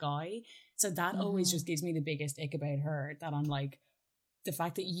off that guy. So that always just gives me the biggest ick about her, that I'm like, the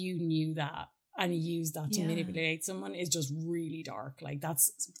fact that you knew that and used that to manipulate someone is just really dark. Like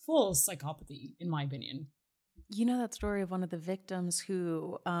that's full psychopathy, in my opinion. You know that story of one of the victims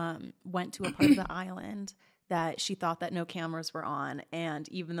who went to a part of the island that she thought that no cameras were on, and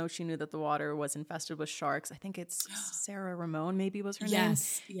even though she knew that the water was infested with sharks, I think it's Sarah Ramon maybe was her name.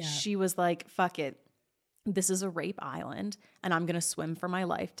 Yeah. She was like, fuck it. This is a rape island and I'm going to swim for my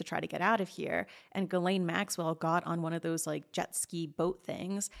life to try to get out of here. And Ghislaine Maxwell got on one of those like jet ski boat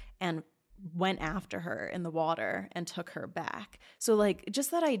things and went after her in the water and took her back. So like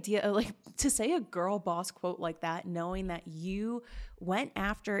just that idea of like to say a girl boss quote like that, knowing that you went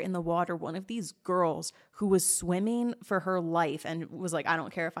after in the water one of these girls who was swimming for her life and was like, I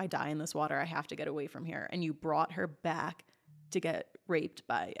don't care if I die in this water, I have to get away from here. And you brought her back to get raped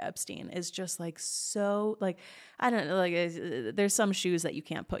by Epstein is just like, so like, I don't know, like there's some shoes that you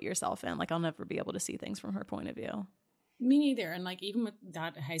can't put yourself in. Like I'll never be able to see things from her point of view. Me neither. And like, even with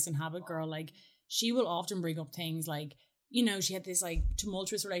that House and Habit girl, like she will often bring up things like, you know, she had this like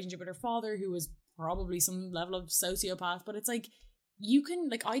tumultuous relationship with her father who was probably some level of sociopath, but it's like, you can,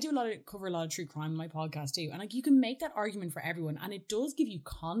 like, I do cover a lot of true crime on my podcast too, and like you can make that argument for everyone, and it does give you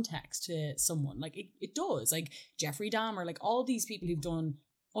context to someone. Like it does, like Jeffrey Dahmer, like all these people who've done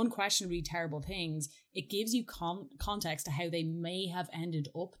unquestionably terrible things, it gives you context to how they may have ended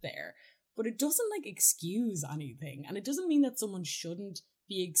up there. But it doesn't like excuse anything. And it doesn't mean that someone shouldn't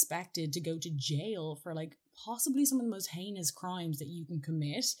be expected to go to jail for like possibly some of the most heinous crimes that you can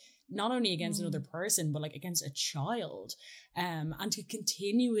commit, not only against another person, but like against a child. And to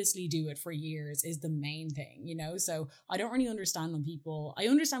continuously do it for years is the main thing, you know? So I don't really understand when people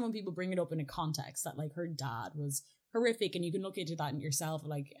bring it up in a context that like her dad was horrific, and you can look into that in yourself,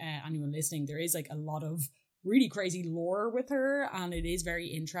 like anyone listening, there is like a lot of really crazy lore with her, and it is very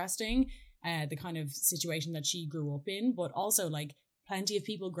interesting, the kind of situation that she grew up in, but also like plenty of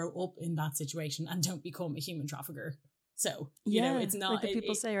people grow up in that situation and don't become a human trafficker. So, you know, it's not... Like the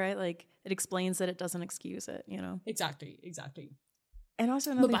people say, right? Like, it explains it, it doesn't excuse it, you know? Exactly. And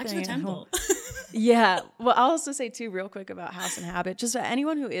also another thing... But back to the temple. Yeah. Well, I'll also say too, real quick about House and Habit, just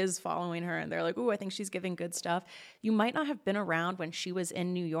anyone who is following her and they're like, ooh, I think she's giving good stuff. You might not have been around when she was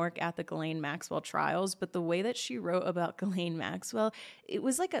in New York at the Ghislaine Maxwell trials, but the way that she wrote about Ghislaine Maxwell, it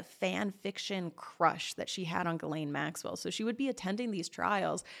was like a fan fiction crush that she had on Ghislaine Maxwell. So she would be attending these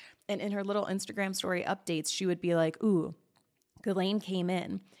trials, and in her little Instagram story updates, she would be like, ooh, Ghislaine came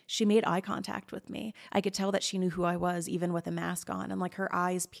in. She made eye contact with me. I could tell that she knew who I was, even with a mask on. And like her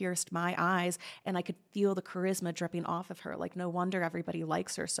eyes pierced my eyes, and I could feel the charisma dripping off of her. Like, no wonder everybody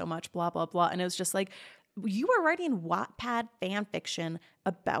likes her so much, blah, blah, blah. And it was just like, you were writing Wattpad fan fiction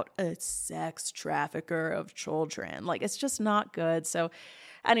about a sex trafficker of children. Like, it's just not good. So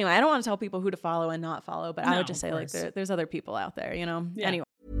anyway, I don't want to tell people who to follow and not follow, but I would just say like there's other people out there, you know? Yeah. Anyway.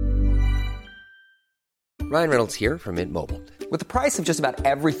 Ryan Reynolds here from Mint Mobile. With the price of just about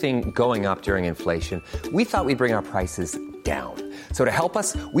everything going up during inflation, we thought we'd bring our prices down. So to help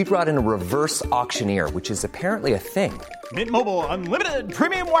us, we brought in a reverse auctioneer, which is apparently a thing. Mint Mobile Unlimited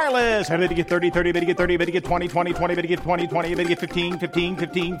Premium Wireless. How to get 30, 30, bit to get 30, bit to get 20, 20, 20, bit to get 20, 20, bit to get 15, 15,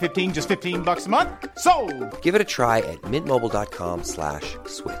 15, 15, just $15 a month? Sold! Give it a try at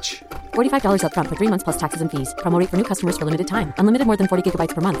mintmobile.com/switch. $45 up front for 3 months plus taxes and fees. Promo rate for new customers for limited time. Unlimited more than 40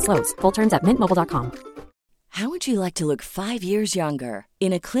 gigabytes per month. Slows full terms at mintmobile.com. How would you like to look 5 years younger?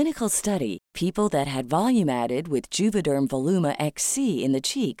 In a clinical study, people that had volume added with Juvederm Voluma XC in the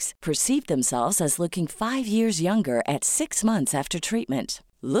cheeks perceived themselves as looking 5 years younger at 6 months after treatment.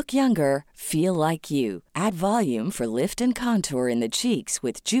 Look younger, feel like you. Add volume for lift and contour in the cheeks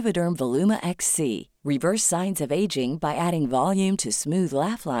with Juvederm Voluma XC. Reverse signs of aging by adding volume to smooth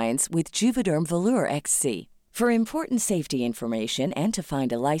laugh lines with Juvederm Volure XC. For important safety information and to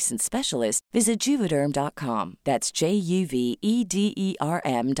find a licensed specialist, visit Juvederm.com. That's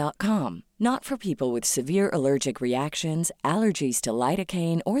JUVEDERM.com. Not for people with severe allergic reactions, allergies to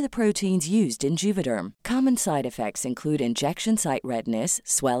lidocaine, or the proteins used in Juvederm. Common side effects include injection site redness,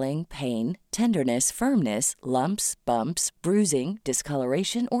 swelling, pain, tenderness, firmness, lumps, bumps, bruising,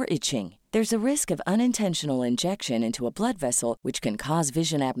 discoloration, or itching. There's a risk of unintentional injection into a blood vessel, which can cause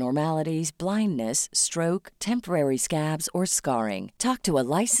vision abnormalities, blindness, stroke, temporary scabs, or scarring. Talk to a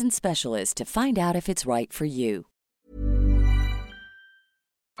licensed specialist to find out if it's right for you.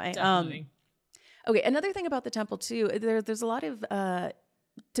 Definitely. Okay, another thing about the temple too, there's a lot of,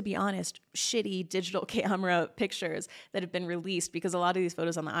 to be honest, shitty digital camera pictures that have been released because a lot of these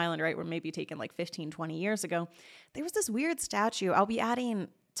photos on the island, right, were maybe taken like 15, 20 years ago. There was this weird statue. I'll be adding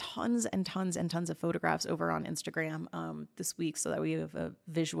tons and tons and tons of photographs over on Instagram this week so that we have a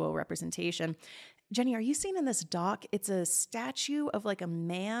visual representation. Jenny, are you seeing in this doc? It's a statue of like a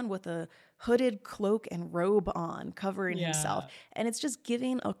man with a hooded cloak and robe on, covering himself. And it's just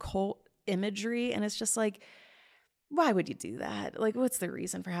giving occult imagery. And it's just like, why would you do that? Like, what's the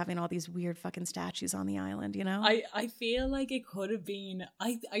reason for having all these weird fucking statues on the island, you know? I feel like it could have been,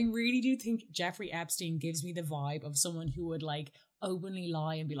 I really do think Jeffrey Epstein gives me the vibe of someone who would like openly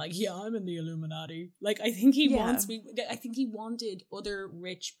lie and be like, yeah, I'm in the Illuminati. Like, I think he I think he wanted other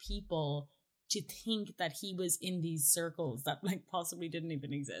rich people to think that he was in these circles that like possibly didn't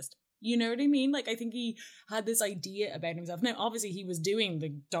even exist. You know what I mean? Like, I think he had this idea about himself. Now, obviously, he was doing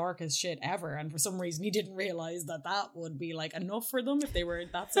the darkest shit ever, and for some reason, he didn't realize that that would be, like, enough for them if they were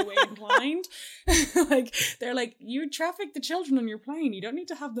that way inclined. Like, they're like, you traffic the children on your plane. You don't need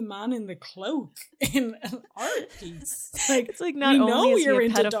to have the man in the cloak in an art piece. Like, it's like, not only is he a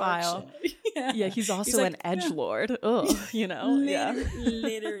pedophile, yeah, he's also an edgelord. Ugh, you know?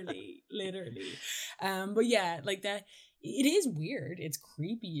 Literally. But yeah, like that. It is weird. It's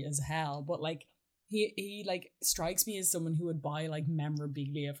creepy as hell. But like he like strikes me as someone who would buy like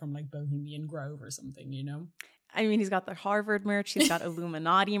memorabilia from like Bohemian Grove or something, you know? I mean, he's got the Harvard merch. He's got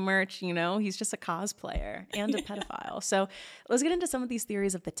Illuminati merch, you know? He's just a cosplayer and a pedophile. So let's get into some of these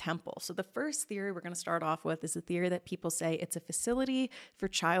theories of the temple. So the first theory we're going to start off with is a theory that people say it's a facility for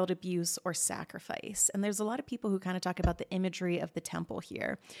child abuse or sacrifice. And there's a lot of people who kind of talk about the imagery of the temple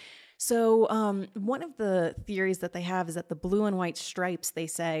here. So one of the theories that they have is that the blue and white stripes, they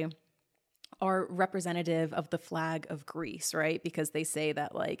say, are representative of the flag of Greece, right? Because they say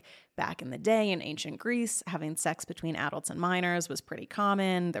that like back in the day in ancient Greece, having sex between adults and minors was pretty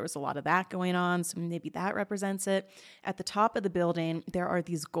common. There was a lot of that going on, so maybe that represents it. At the top of the building, there are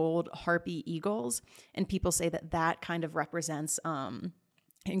these gold harpy eagles, and people say that that kind of represents,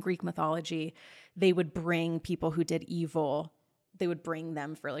 in Greek mythology, they would bring people who did evil, they would bring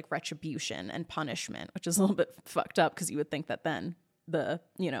them for like retribution and punishment, which is a little bit fucked up because you would think that then the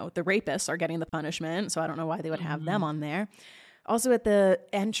rapists are getting the punishment. So I don't know why they would have them on there. Also at the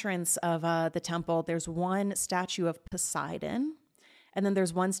entrance of the temple, there's one statue of Poseidon. And then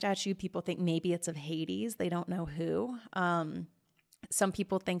there's one statue people think maybe it's of Hades. They don't know who. Some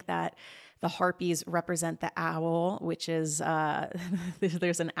people think that the harpies represent the owl, which is,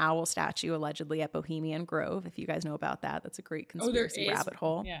 there's an owl statue allegedly at Bohemian Grove. If you guys know about that, that's a great conspiracy rabbit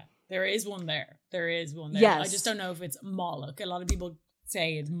hole. Yeah, there is one there. Yes. I just don't know if it's Moloch. A lot of people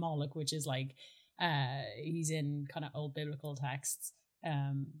say it's Moloch, which is like, he's in kind of old biblical texts,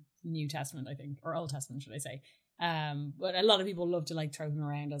 New Testament, I think, or Old Testament, should I say. But a lot of people love to like throw him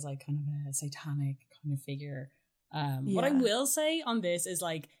around as like kind of a satanic kind of figure. What I will say on this is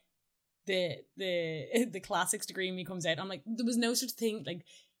like the classics degree in me comes out. I'm like, there was no such thing. Like,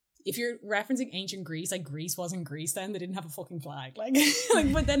 if you're referencing ancient Greece, like Greece wasn't Greece then. They didn't have a fucking flag. Like,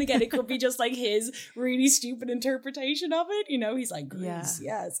 but then again, it could be just like his really stupid interpretation of it. You know, he's like, Greece,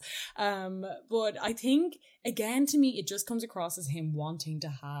 yes. But I think, again, to me, it just comes across as him wanting to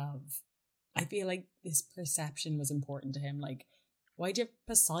have, I feel like this perception was important to him. Like, why'd you have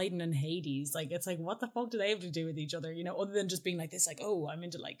Poseidon and Hades? Like, it's like, what the fuck do they have to do with each other? You know, other than just being like this, like, oh, I'm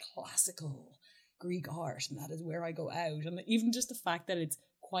into like classical Greek art and that is where I go out. And even just the fact that it's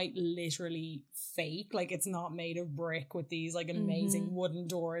quite literally fake, like it's not made of brick with these like amazing wooden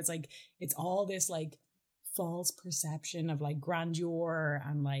doors. Like, it's all this like false perception of like grandeur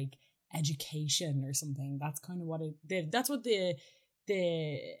and like education or something. That's kind of what that's what the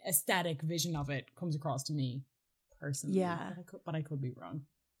aesthetic vision of it comes across to me personally. Yeah, but I could be wrong.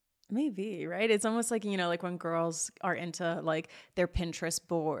 Maybe, right? It's almost like, you know, like when girls are into like their Pinterest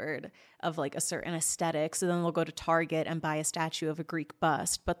board of like a certain aesthetic, so then they'll go to Target and buy a statue of a Greek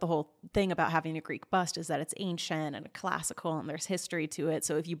bust. But the whole thing about having a Greek bust is that it's ancient and classical and there's history to it.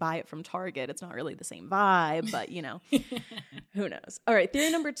 So if you buy it from Target, it's not really the same vibe, but you know, who knows? All right,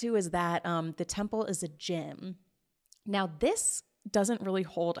 theory number 2 is that the temple is a gym. Now this doesn't really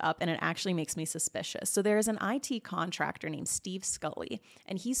hold up, and it actually makes me suspicious. So there is an IT contractor named Steve Scully,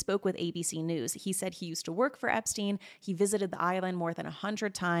 and he spoke with ABC News. He said he used to work for Epstein. He visited the island more than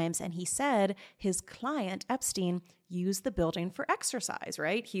 100 times, and he said his client, Epstein, used the building for exercise,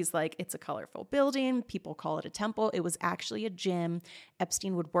 right? He's like, it's a colorful building. People call it a temple. It was actually a gym.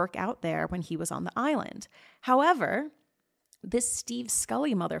 Epstein would work out there when he was on the island. However, this Steve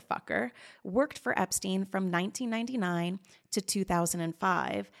Scully motherfucker worked for Epstein from 1999 to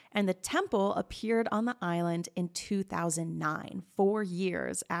 2005, and the temple appeared on the island in 2009, 4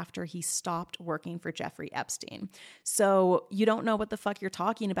 years after he stopped working for Jeffrey Epstein. So you don't know what the fuck you're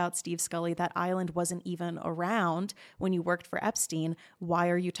talking about, Steve Scully. That island wasn't even around when you worked for Epstein. Why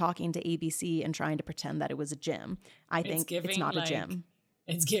are you talking to ABC and trying to pretend that it was a gym? I think it's not a gym.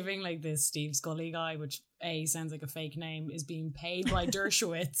 It's giving like this Steve Scully guy, which sounds like a fake name, is being paid by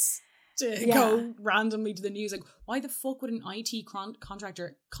Dershowitz to go randomly to the news. Like, why the fuck would an IT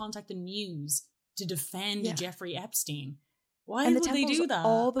contractor contact the news to defend Jeffrey Epstein? Why would they do that?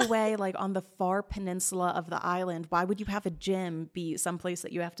 All the way like on the far peninsula of the island. Why would you have a gym be someplace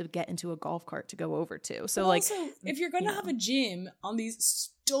that you have to get into a golf cart to go over to? So like, also, if you're going to have a gym on these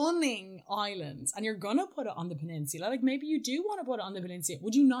stunning islands and you're going to put it on the peninsula, like maybe you do want to put it on the peninsula,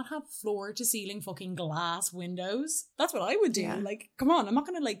 would you not have floor to ceiling fucking glass windows? That's what I would do. Like, come on, I'm not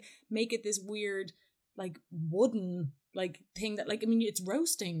going to like make it this weird like wooden like thing that like, I mean, it's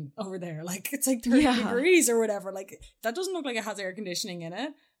roasting over there, like it's like 30 degrees or whatever, like that doesn't look like it has air conditioning in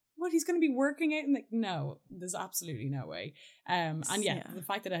it. What, he's going to be working out? And like, no, there's absolutely no way. And the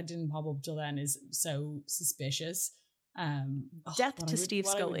fact that it didn't pop up till then is so suspicious. Death to Steve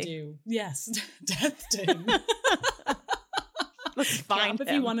Scully. Yes, death to him. Let's find him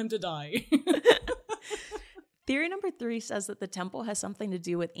if you want him to die. Theory number 3 says that the temple has something to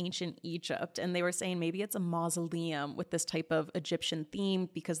do with ancient Egypt, and they were saying maybe it's a mausoleum with this type of Egyptian theme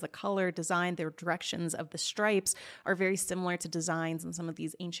because the color, design, their directions of the stripes are very similar to designs in some of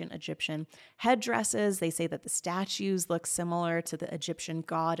these ancient Egyptian headdresses. They say that the statues look similar to the Egyptian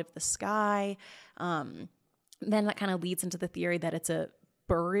god of the sky. Then that kind of leads into the theory that it's a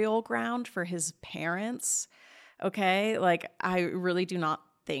burial ground for his parents. Okay, like I really do not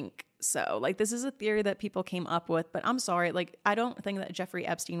think so. Like, this is a theory that people came up with, but I'm sorry, like I don't think that Jeffrey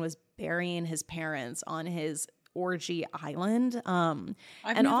Epstein was burying his parents on his orgy island. I've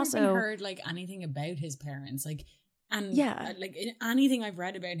never been heard like anything about his parents, like, and like in anything I've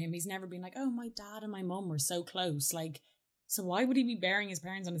read about him, he's never been like, oh, my dad and my mum were so close. Like, so why would he be burying his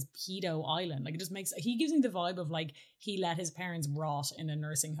parents on his pedo island? Like, it just makes, he gives me the vibe of like he let his parents rot in a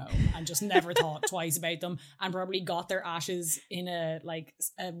nursing home and just never thought twice about them, and probably got their ashes in a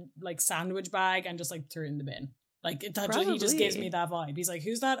sandwich bag and just like threw it in the bin. Like he just gives me that vibe. He's like,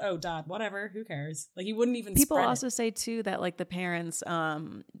 who's that? Oh, dad, whatever, who cares? Like, he wouldn't even People also say too that like the parents,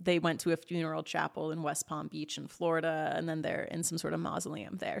 they went to a funeral chapel in West Palm Beach in Florida, and then they're in some sort of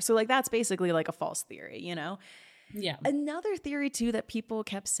mausoleum there. So like that's basically like a false theory, you know? Yeah. Another theory too that people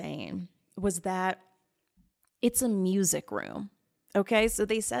kept saying was that it's a music room. Okay, so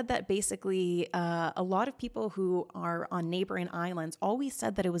they said that basically a lot of people who are on neighboring islands always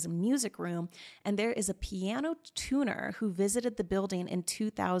said that it was a music room, and there is a piano tuner who visited the building in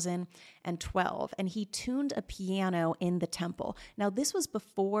 2012, and he tuned a piano in the temple. Now, this was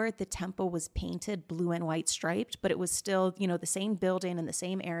before the temple was painted blue and white striped, but it was still, you know, the same building in the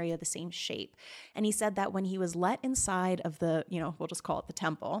same area, the same shape. And he said that when he was let inside of the, you know, we'll just call it the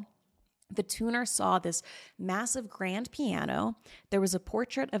temple, the tuner saw this massive grand piano. There was a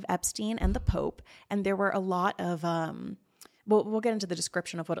portrait of Epstein and the Pope, and there were a lot of, we'll get into the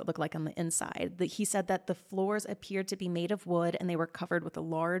description of what it looked like on the inside. He said that the floors appeared to be made of wood and they were covered with a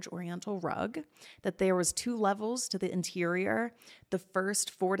large oriental rug, that there was 2 levels to the interior. The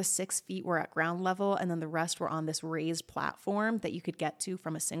first 4 to 6 feet were at ground level, and then the rest were on this raised platform that you could get to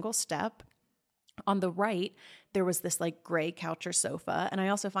from a single step. On the right, there was this like gray couch or sofa. And I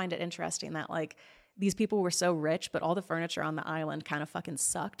also find it interesting that like these people were so rich, but all the furniture on the island kind of fucking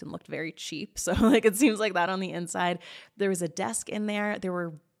sucked and looked very cheap. So like it seems like that on the inside. There was a desk in there. There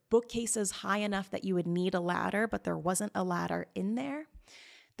were bookcases high enough that you would need a ladder, but there wasn't a ladder in there.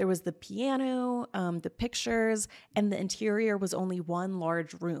 There was the piano, the pictures, and the interior was only one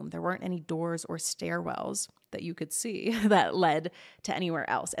large room. There weren't any doors or stairwells that you could see that led to anywhere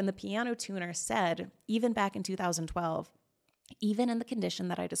else. And the piano tuner said, even back in 2012, even in the condition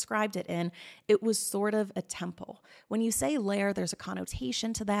that I described it in, it was sort of a temple. When you say lair, there's a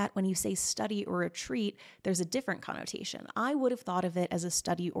connotation to that. When you say study or retreat, there's a different connotation. I would have thought of it as a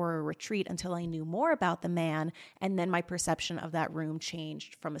study or a retreat until I knew more about the man, and then my perception of that room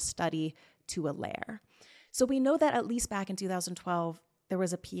changed from a study to a lair. So we know that at least back in 2012, there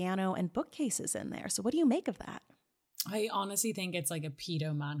was a piano and bookcases in there. So what do you make of that? I honestly think it's like a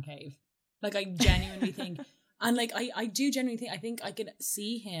pedo man cave. Like, I genuinely think, and like, I do genuinely think, I think I could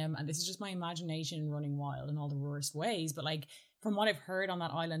see him, and this is just my imagination running wild in all the worst ways, but like, from what I've heard on that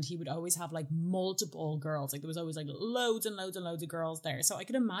island, he would always have like multiple girls. Like, there was always like loads and loads and loads of girls there. So I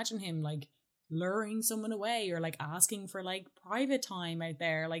could imagine him like luring someone away or like asking for like private time out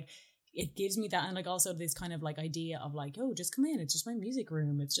there. Like, it gives me that, and like also this kind of like idea of like, oh, just come in, it's just my music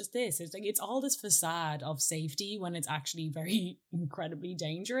room, it's just this, it's like, it's all this facade of safety when it's actually very incredibly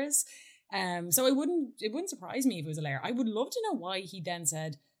dangerous. So it wouldn't surprise me if it was a lair. I would love to know why he then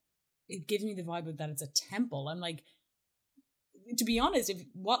said, it gives me the vibe of that it's a temple. I'm like, to be honest, if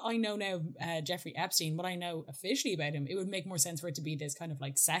what I know now, Jeffrey Epstein, what I know officially about him, it would make more sense for it to be this kind of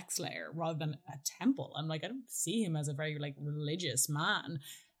like sex lair rather than a temple. I'm like, I don't see him as a very like religious man.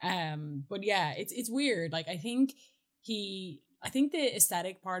 But yeah, it's weird. Like, I think the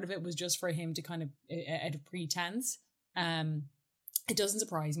aesthetic part of it was just for him to kind of, out of pretense. It doesn't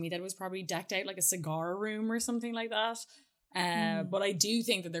surprise me that it was probably decked out like a cigar room or something like that. But I do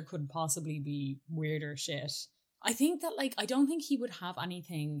think that there could possibly be weirder shit. I think that, like, I don't think he would have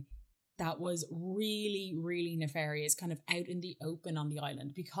anything that was really, really nefarious kind of out in the open on the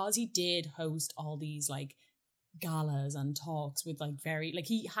island, because he did host all these like galas and talks with like very, like,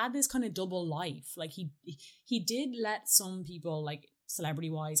 he had this kind of double life. Like, he did let some people, like,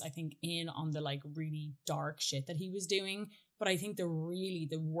 celebrity wise, I think, in on the like really dark shit that he was doing. But I think the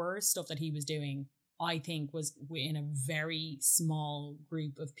worst stuff that he was doing, I think, was in a very small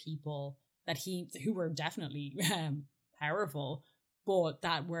group of people that who were definitely powerful, but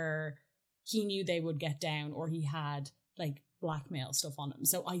that he knew they would get down, or he had like blackmail stuff on him.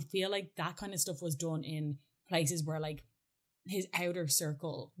 So I feel like that kind of stuff was done in places where like his outer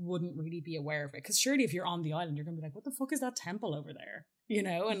circle wouldn't really be aware of it. Because surely if you're on the island, you're gonna be like, what the fuck is that temple over there? You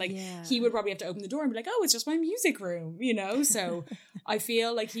know, and like he would probably have to open the door and be like, oh, it's just my music room, you know. So I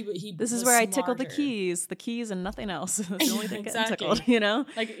feel like he this is where I tickle the keys and nothing else. That's the only thing getting tickled, you know.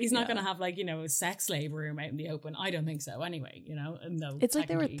 Like, he's not gonna have like, you know, a sex slave room out in the open. I don't think so. Anyway, you know, no. It's like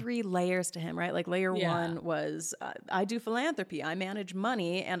there were 3 layers to him, right? Like, layer one was I do philanthropy, I manage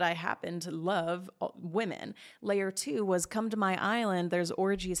money, and I happen to love women. Layer 2 was come to my island. There's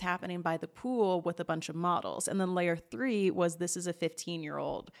orgies happening by the pool with a bunch of models, and then layer 3 was this is a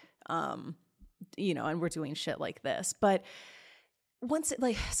 15-year-old, you know, and we're doing shit like this. But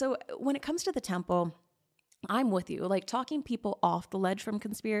so when it comes to the temple, I'm with you. Like, talking people off the ledge from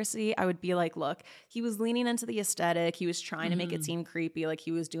conspiracy, I would be like, look, he was leaning into the aesthetic. He was trying to make it seem creepy. Like,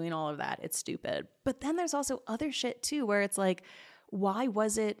 he was doing all of that. It's stupid. But then there's also other shit too, where it's like, why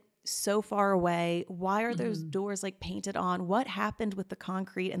was it so far away? Why are those doors like painted on? What happened with the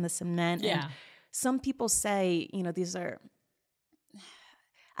concrete and the cement? Yeah. And some people say, you know, these are,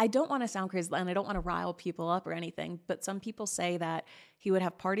 I don't want to sound crazy and I don't want to rile people up or anything, but some people say that he would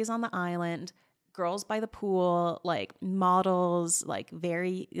have parties on the island, girls by the pool, like models, like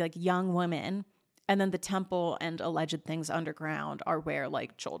very like young women, and then the temple and alleged things underground are where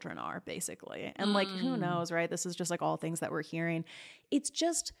like children are, basically. And like, who knows, right? This is just like all things that we're hearing. It's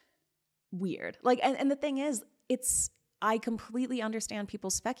just weird. Like, and the thing is, I completely understand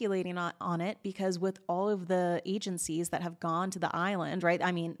people speculating on it, because with all of the agencies that have gone to the island, right?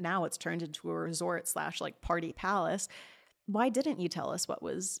 I mean, now it's turned into a resort / like party palace. Why didn't you tell us what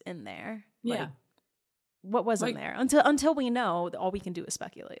was in there? Yeah. Like, what was in there? Until we know, all we can do is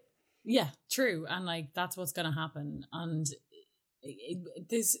speculate. Yeah, true. And like, that's what's going to happen. And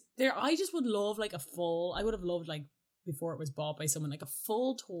I just would love like I would have loved, like, before it was bought by someone, like a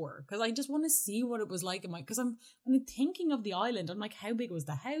full tour, because I just want to see what it was like because I'm thinking of the island. I'm like, how big was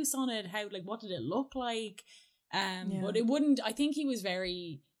the house on it? What did it look like? But it wouldn't. I think he was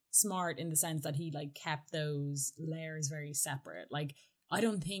very smart in the sense that he like kept those layers very separate. Like, I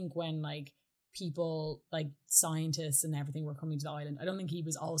don't think when like people like scientists and everything were coming to the island, I don't think he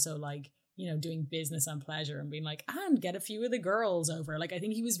was also like, you know, doing business and pleasure and being like, and get a few of the girls over. Like, I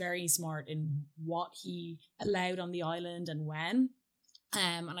think he was very smart in what he allowed on the island and when.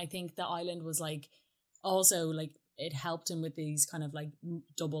 And I think the island was like, also like, it helped him with these kind of like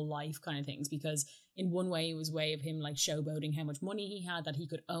double life kind of things, because in one way it was a way of him like showboating how much money he had, that he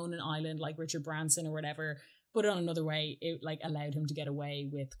could own an island like Richard Branson or whatever. But on another way, it like allowed him to get away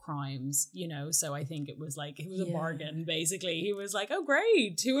with crimes, you know? So I think it was a bargain, basically. He was like, oh,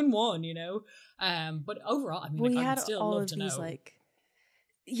 great, 2 in 1, you know? But overall, I mean, like, I'd still love to know.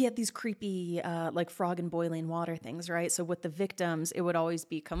 He had these creepy, like frog and boiling water things, right? So with the victims, it would always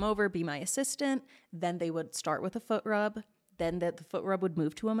be, come over, be my assistant. Then they would start with a foot rub. then the foot rub would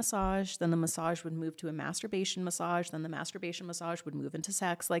move to a massage, then the massage would move to a masturbation massage, then the masturbation massage would move into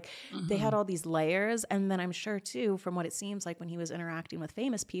sex. Like they had all these layers. And then I'm sure too, from what it seems like when he was interacting with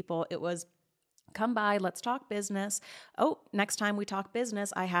famous people, it was, come by, let's talk business. Oh, next time we talk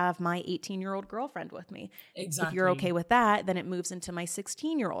business, I have my 18-year-old girlfriend with me. Exactly. If you're okay with that, then it moves into my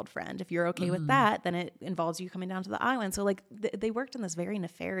 16-year-old friend. If you're okay with that, then it involves you coming down to the island. So like they worked in this very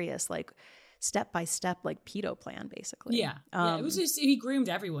nefarious, like step-by-step, like pedo plan, basically. Yeah. It was just, he groomed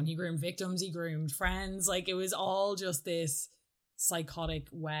everyone. He groomed victims, he groomed friends. Like it was all just this psychotic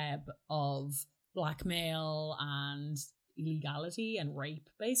web of blackmail and illegality and rape,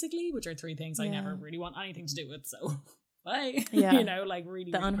 basically, which are three things I never really want anything to do with. So bye. Yeah. You know, like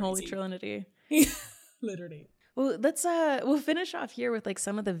really the unholy crazy. trinity. Literally. Well, let's we'll finish off here with like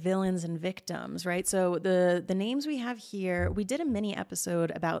some of the villains and victims, right? So the names we have here, we did a mini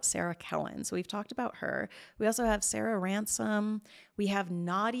episode about Sarah Kellen. So we've talked about her. We also have Sarah Ransom. We have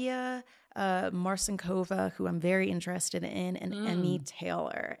Nadia Marcinkova, who I'm very interested in, and Emmy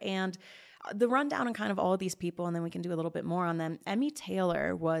Taylor. And the rundown on kind of all of these people, and then we can do a little bit more on them. Emmy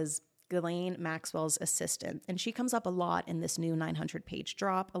Taylor was Ghislaine Maxwell's assistant, and she comes up a lot in this new 900-page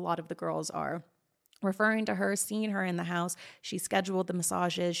drop. A lot of the girls are referring to her, seeing her in the house. She scheduled the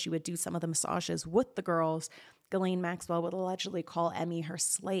massages. She would do some of the massages with the girls. Ghislaine Maxwell would allegedly call Emmy her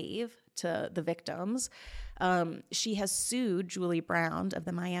slave to the victims. She has sued Julie Brown of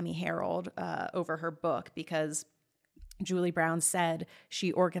the Miami Herald over her book because Julie Brown said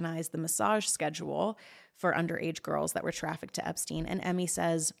she organized the massage schedule for underage girls that were trafficked to Epstein. And Emmy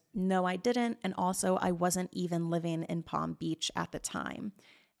says, no, I didn't. And also, I wasn't even living in Palm Beach at the time.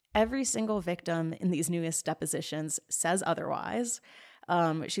 Every single victim in these newest depositions says otherwise.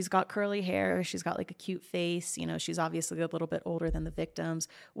 She's got curly hair. She's got like a cute face. You know, she's obviously a little bit older than the victims.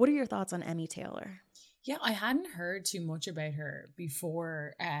 What are your thoughts on Emmy Taylor? Yeah, I hadn't heard too much about her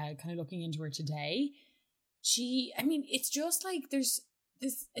before kind of looking into her today. It's just like there's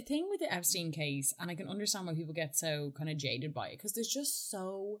a thing with the Epstein case, and I can understand why people get so kind of jaded by it, because there's just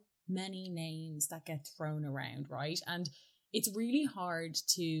so many names that get thrown around, right? And it's really hard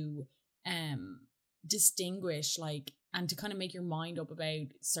to distinguish, like, and to kind of make your mind up about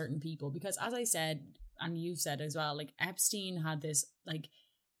certain people, because as I said, and you've said as well, like Epstein had this, like,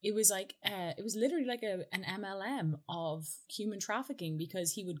 it was literally like an MLM of human trafficking,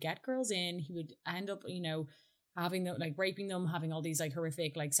 because he would get girls in, he would end up, you know, having them, like raping them, having all these like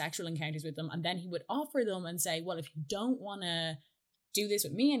horrific like sexual encounters with them, and then he would offer them and say, well, if you don't want to do this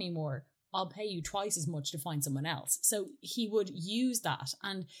with me anymore, I'll pay you twice as much to find someone else. So he would use that.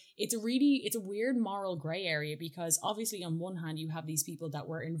 And it's a weird moral gray area, because obviously on one hand you have these people that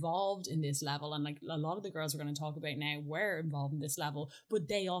were involved in this level, and like a lot of the girls we're going to talk about now were involved in this level, but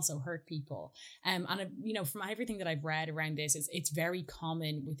they also hurt people. And you know, from everything that I've read around this, it's very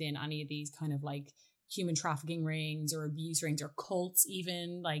common within any of these kind of like human trafficking rings or abuse rings or cults,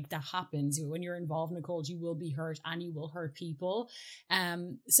 even, like that happens. When you're involved in a cult, you will be hurt and you will hurt people.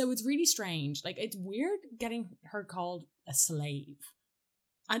 So it's really strange. Like, it's weird getting her called a slave.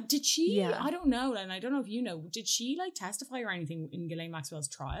 And did she, I don't know, and I don't know if you know, did she like testify or anything in Ghislaine Maxwell's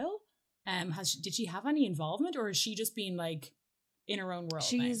trial? Did she have any involvement, or is she just being like in her own world?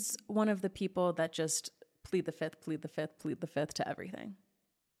 She's one of the people that just plead the fifth, plead the fifth, plead the fifth to everything.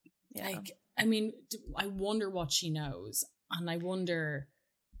 Yeah. Like, I mean, I wonder what she knows. And I wonder,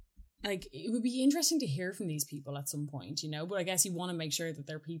 like, it would be interesting to hear from these people at some point, you know? But I guess you want to make sure that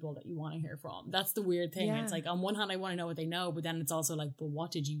they're people that you want to hear from. That's the weird thing. Yeah. It's like, on one hand, I want to know what they know, but then it's also like, but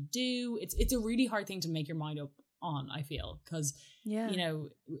what did you do? It's a really hard thing to make your mind up on, I feel. Because, you know,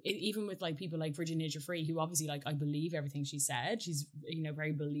 even with, like, people like Virginia Giuffre, who obviously, like, I believe everything she said. She's, you know,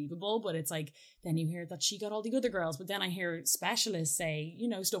 very believable. But it's like, then you hear that she got all the other girls. But then I hear specialists say, you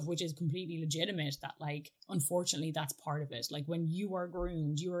know, stuff which is completely legitimate, that, like, unfortunately, that's part of it. Like, when you are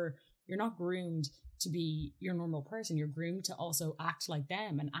groomed, you're not groomed to be your normal person. You're groomed to also act like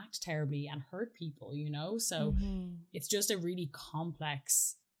them and act terribly and hurt people, you know? So it's just a really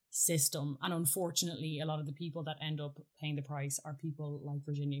complex system. And unfortunately, a lot of the people that end up paying the price are people like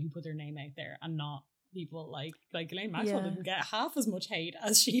Virginia, who put their name out there, and not people like Ghislaine Maxwell didn't get half as much hate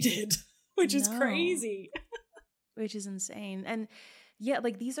as she did, which is crazy. Which is insane. And yeah,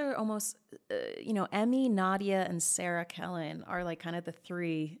 like, these are almost, you know, Emmy, Nadia, and Sarah Kellen are like kind of the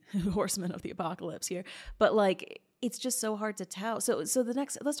three horsemen of the apocalypse here. But like, it's just so hard to tell. So the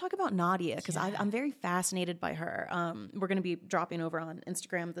next, let's talk about Nadia, because I'm very fascinated by her. We're going to be dropping over on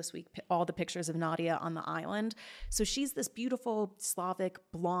Instagram this week all the pictures of Nadia on the island. So she's this beautiful Slavic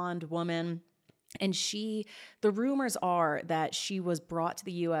blonde woman. And the rumors are that she was brought to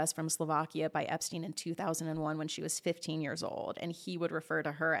the US from Slovakia by Epstein in 2001 when she was 15 years old, and he would refer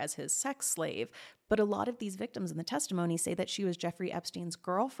to her as his sex slave. But a lot of these victims in the testimony say that she was Jeffrey Epstein's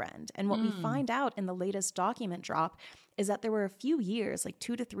girlfriend. And what we find out in the latest document drop is that there were a few years, like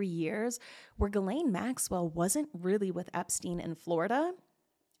 2 to 3 years, where Ghislaine Maxwell wasn't really with Epstein in Florida,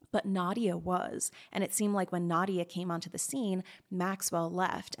 but Nadia was. And it seemed like when Nadia came onto the scene, Maxwell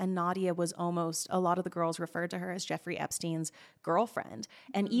left. And Nadia was a lot of the girls referred to her as Jeffrey Epstein's girlfriend.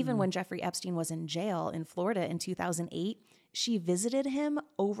 And even when Jeffrey Epstein was in jail in Florida in 2008, she visited him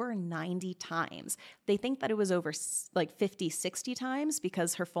over 90 times. They think that it was over like 50, 60 times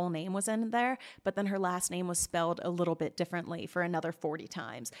because her full name was in there, but then her last name was spelled a little bit differently for another 40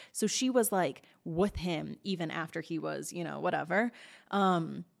 times. So she was like with him even after he was, whatever.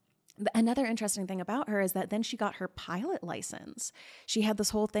 Another interesting thing about her is that then she got her pilot license. She had this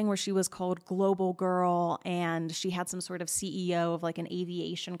whole thing where she was called Global Girl, and she had some sort of CEO of like an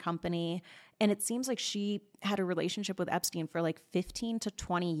aviation company. And it seems like she had a relationship with Epstein for like 15 to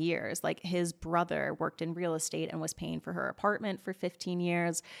 20 years. Like his brother worked in real estate and was paying for her apartment for 15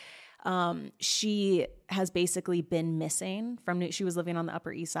 years. She has basically been missing she was living on the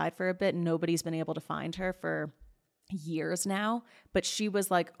Upper East Side for a bit, and nobody's been able to find her for years now, but she was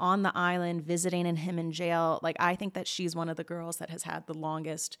like on the island visiting him in jail. Like, I think that she's one of the girls that has had the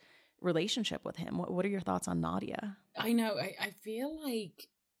longest relationship with him. What are your thoughts on Nadia? I know. I feel like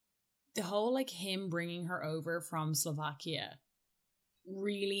the whole like him bringing her over from Slovakia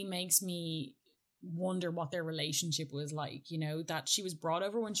really makes me wonder what their relationship was like, that she was brought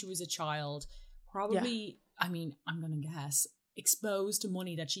over when she was a child, probably, I mean, I'm going to guess, exposed to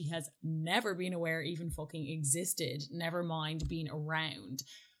money that she has never been aware even fucking existed, never mind being around.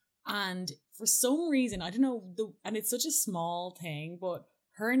 And for some reason, I don't know, and it's such a small thing, but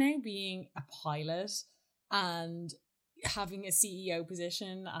her now being a pilot and having a CEO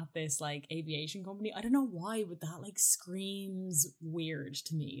position at this like aviation company, I don't know why, but that like screams weird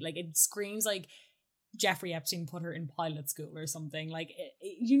to me. Like it screams like Jeffrey Epstein put her in pilot school or something. Like,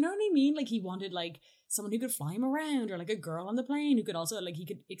 you know what I mean? Like he wanted like someone who could fly him around, or like a girl on the plane who could also like, he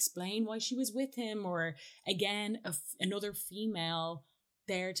could explain why she was with him, or again, another female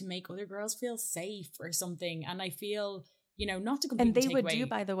there to make other girls feel safe or something. And I feel, not to completely and they take would away. do,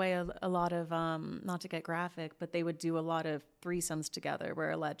 by the way, a lot of not to get graphic, but they would do a lot of threesomes together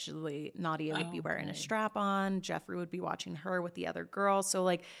where allegedly Nadia would be wearing a strap on, Jeffrey would be watching her with the other girls. So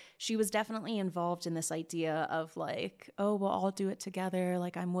like she was definitely involved in this idea of like, oh, we'll all do it together,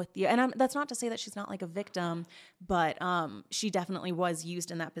 like I'm with you. And that's not to say that she's not like a victim, but she definitely was used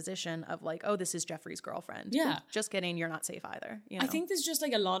in that position of like, oh, this is Jeffrey's girlfriend. Yeah, just kidding, you're not safe either. I think there's just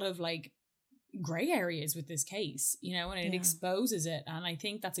like a lot of like gray areas with this case, and it exposes it. And I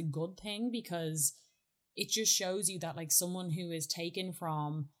think that's a good thing, because it just shows you that like someone who is taken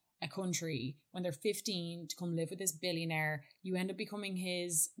from a country when they're 15 to come live with this billionaire, you end up becoming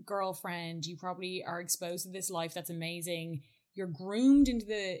his girlfriend, you probably are exposed to this life that's amazing, you're groomed into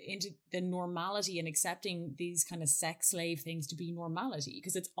the normality and accepting these kind of sex slave things to be normality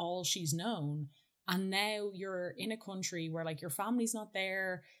because it's all she's known. And now you're in a country where like your family's not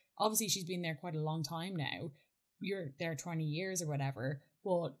there. Obviously, she's been there quite a long time now. You're there 20 years or whatever.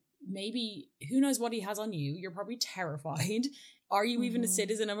 But maybe, who knows what he has on you? You're probably terrified. Are you even a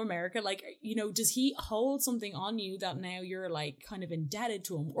citizen of America? Like, does he hold something on you that now you're like kind of indebted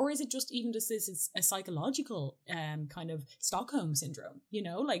to him? Or is it just even just this a psychological kind of Stockholm syndrome?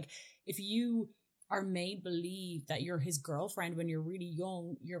 Like if you are made believe that you're his girlfriend when you're really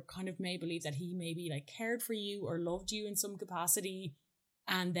young, you're kind of made believe that he maybe like cared for you or loved you in some capacity.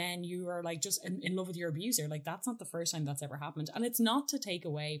 And then you are like just in love with your abuser. Like that's not the first time that's ever happened. And it's not to take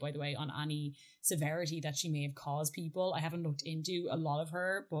away, by the way, on any severity that she may have caused people. I haven't looked into a lot of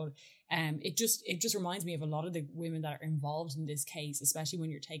her, but it just reminds me of a lot of the women that are involved in this case, especially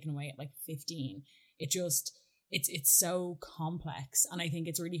when you're taken away at like 15. It's so complex. And I think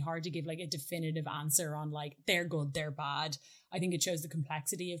it's really hard to give like a definitive answer on like they're good, they're bad. I think it shows the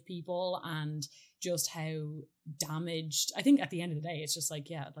complexity of people and just how damaged. I think at the end of the day, it's just like,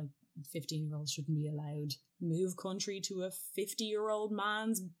 yeah, like 15-year-olds shouldn't be allowed move country to a 50-year-old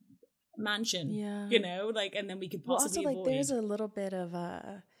man's mansion. Yeah. Like, and then we could possibly also, like, there's a little bit of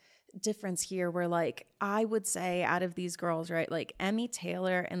a difference here where like I would say out of these girls, right, like Emmy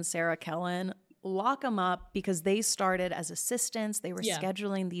Taylor and Sarah Kellen, lock them up because they started as assistants. They were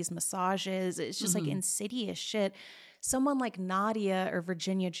scheduling these massages. It's just like insidious shit. Someone like Nadia or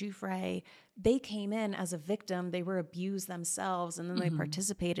Virginia Giuffre, they came in as a victim. They were abused themselves and then they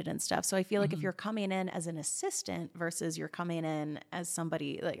participated in stuff. So I feel like if you're coming in as an assistant versus you're coming in as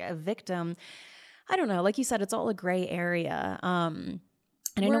somebody like a victim, I don't know. Like you said, it's all a gray area. And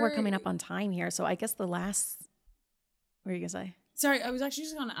I know we're coming up on time here. So I guess what were you going to say? Sorry, I was actually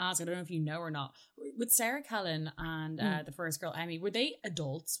just going to ask, I don't know if you know or not, with Sarah Cullen and the first girl, Emmy, were they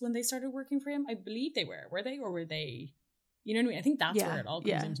adults when they started working for him? I believe they were. Were they, or were they, you know what I mean? I think that's where it all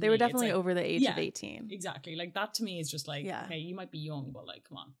comes into they were me. definitely It's like, over the age of 18. Exactly. Like that to me is just like, okay, you might be young, but like,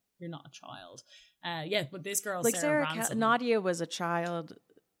 come on, you're not a child. But this girl, like Sarah Ransom, Nadia was a child.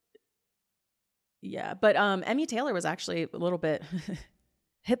 Yeah, but Emmy Taylor was actually a little bit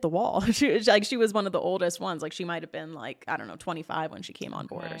hit the wall. She was one of the oldest ones. Like she might have been like, I don't know, 25 when she came on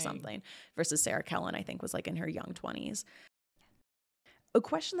board or something, versus Sarah Cullen, I think, was like in her young 20s. A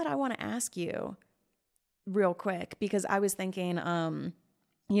question that I want to ask you real quick, because I was thinking,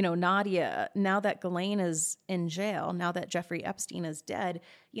 Nadia, now that Ghislaine is in jail, now that Jeffrey Epstein is dead,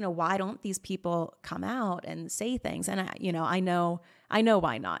 why don't these people come out and say things? And I know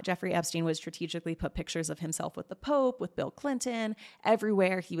why not. Jeffrey Epstein would strategically put pictures of himself with the Pope, with Bill Clinton,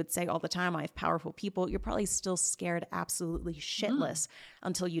 everywhere. He would say all the time, I have powerful people. You're probably still scared absolutely shitless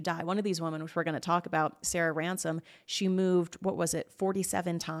until you die. One of these women, which we're going to talk about, Sarah Ransom, she moved,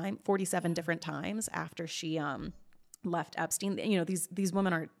 47 different times after she left Epstein. These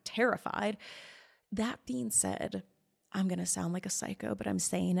women are terrified. That being said, I'm going to sound like a psycho, but I'm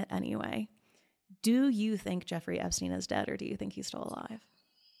saying it anyway. Do you think Jeffrey Epstein is dead, or do you think he's still alive?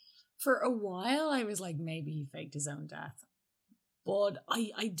 For a while, I was like, maybe he faked his own death. But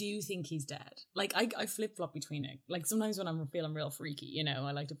I do think he's dead. Like, I flip-flop between it. Like, sometimes when I'm feeling real freaky, I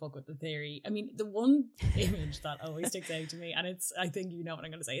like to fuck with the theory. I mean, the one image that always sticks out to me, and I think you know what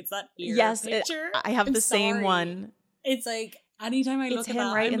I'm going to say, it's that ear picture. I have the same one. It's like, anytime I look at that, it's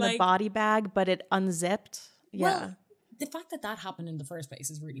him right in the body bag, but it unzipped. Yeah. Well, the fact that happened in the first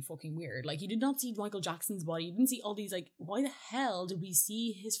place is really fucking weird. Like, you did not see Michael Jackson's body. You didn't see all these, like, why the hell did we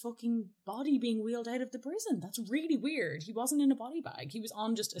see his fucking body being wheeled out of the prison? That's really weird. He wasn't in a body bag. He was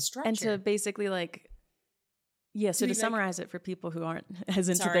on just a stretcher. And to basically, like, so to summarize it for people who aren't as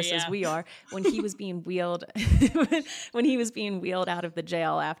into this as we are, when he was being wheeled out of the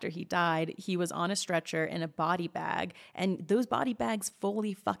jail after he died, he was on a stretcher in a body bag, and those body bags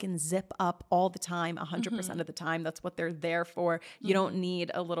fully fucking zip up all the time, 100% of the time. That's what they're there for. You don't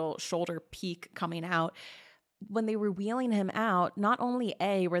need a little shoulder peak coming out. When they were wheeling him out, not only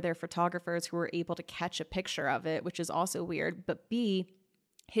A, were there photographers who were able to catch a picture of it, which is also weird, but B,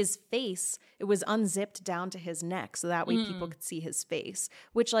 his face, it was unzipped down to his neck so that way people could see his face,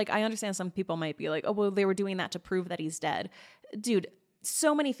 which, like, I understand some people might be like, oh, well, they were doing that to prove that he's dead. Dude,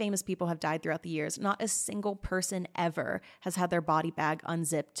 so many famous people have died throughout the years. Not a single person ever has had their body bag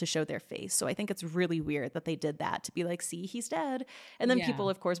unzipped to show their face. So I think it's really weird that they did that to be like, see, he's dead. And then people,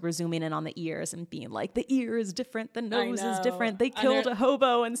 of course, were zooming in on the ears and being like, the ear is different, the nose is different. They killed a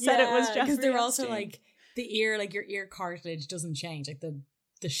hobo and said it was Jeffrey because they're Epstein. Also like, the ear, like your ear cartilage doesn't change, like the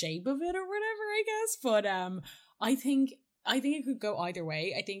shape of it or whatever, I guess. But I think it could go either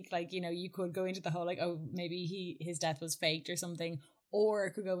way. I think, like, you could go into the whole like, oh, maybe his death was faked or something, or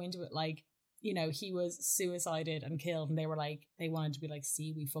it could go into it like, he was suicided and killed, and they were like, they wanted to be like,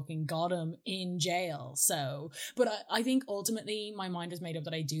 see, we fucking got him in jail. So, but I think ultimately my mind is made up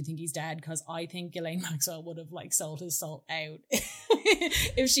that I do think he's dead, because I think Ghislaine Maxwell would have like sold his soul out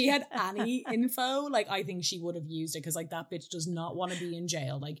if she had any info. Like, I think she would have used it, because like that bitch does not want to be in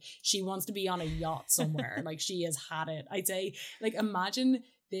jail. Like, she wants to be on a yacht somewhere. Like, she has had it. I'd say, like, imagine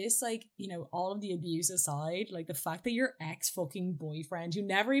this, like, all of the abuse aside, like the fact that your ex fucking boyfriend who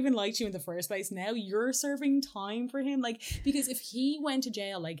never even liked you in the first place, now you're serving time for him. Like, because if he went to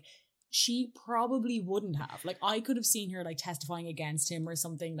jail, like, she probably wouldn't have. Like, I could have seen her like testifying against him or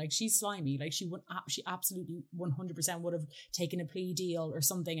something. Like, she's slimy. Like, she absolutely 100% would have taken a plea deal or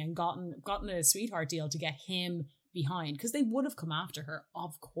something and gotten a sweetheart deal to get him behind, because they would have come after her,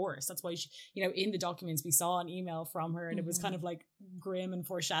 of course. That's why she, in the documents we saw an email from her, and it was kind of like grim and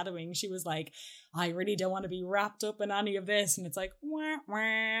foreshadowing. She was like, I really don't want to be wrapped up in any of this, and it's like, wah,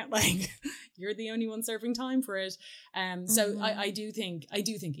 wah. Like, you're the only one serving time for it. So I do think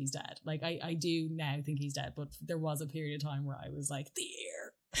he's dead. Like, I do now think he's dead, but there was a period of time where I was like, the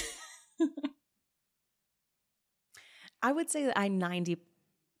ear. I would say that I 90%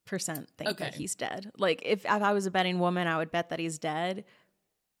 think that he's dead. Like, if I was a betting woman, I would bet that he's dead.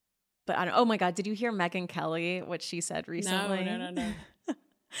 But I don't. Oh my God, did you hear Megyn Kelly, what she said recently? No.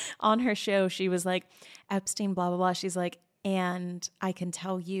 On her show, she was like, Epstein, blah, blah, blah. She's like, and I can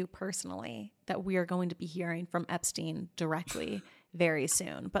tell you personally that we are going to be hearing from Epstein directly very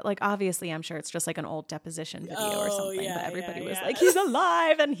soon. But like, obviously, I'm sure it's just like an old deposition video or something. Yeah, but everybody was yeah. like, he's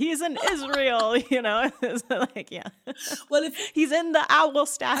alive and he's in Israel, you know? It's like, yeah. Well, if he's in the owl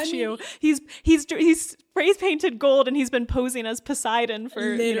statue, he's spray painted gold, and he's been posing as Poseidon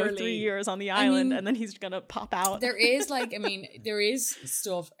for 3 years on the island, and then he's gonna pop out. There is like, I mean, there is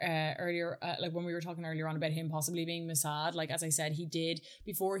stuff earlier, like when we were talking earlier on about him possibly being Mossad. Like, as I said, he did,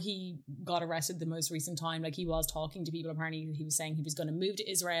 before he got arrested the most recent time, like he was talking to people. Apparently he was saying he was going to move to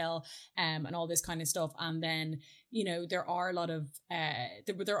Israel and all this kind of stuff. And then, you know, there are a lot of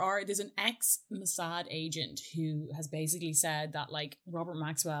there's an ex-Mossad agent who has basically said that, like, Robert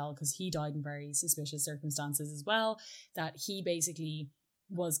Maxwell, because he died in very suspicious circumstances as well, that he basically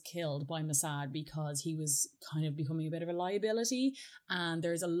was killed by Mossad because he was kind of becoming a bit of a liability. And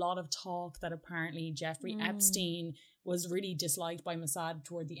there's a lot of talk that apparently Jeffrey Epstein was really disliked by Mossad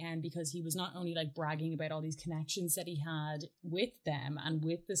toward the end, because he was not only like bragging about all these connections that he had with them and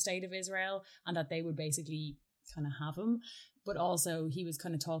with the state of Israel, and that they would basically kind of have him, but also he was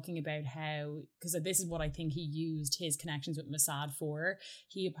kind of talking about how, because this is what I think he used his connections with Mossad for,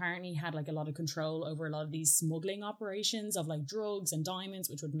 he apparently had like a lot of control over a lot of these smuggling operations of like drugs and diamonds,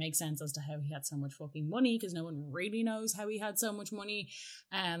 which would make sense as to how he had so much fucking money, because no one really knows how he had so much money.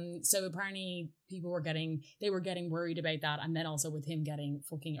 So apparently people were getting worried about that, and then also with him getting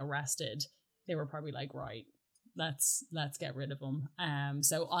fucking arrested, they were probably like, right, let's get rid of him.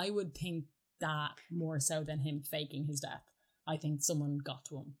 So I would think that more so than him faking his death. I think someone got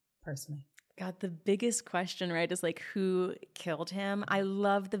to him, personally. God, the biggest question, right, is like, who killed him? I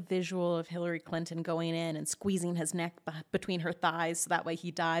love the visual of Hillary Clinton going in and squeezing his neck between her thighs so that way he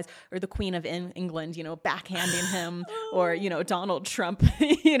dies, or the Queen of England, you know, backhanding him, or, you know, Donald Trump,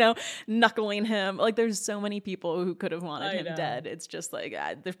 you know, knuckling him. Like, there's so many people who could have wanted him dead. It's just like,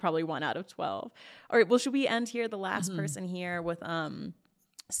 there's probably 1 out of 12. All right, well, should we end here? The last person here with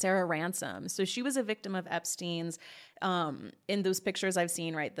Sarah Ransom. So she was a victim of Epstein's. In those pictures I've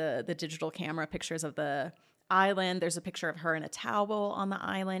seen, right, the digital camera pictures of the island, there's a picture of her in a towel on the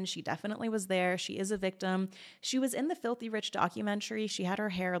island. She definitely was there. She is a victim. She was in the Filthy Rich documentary. She had her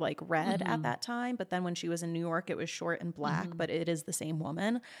hair like red at that time, but then when she was in New York, it was short and black, but it is the same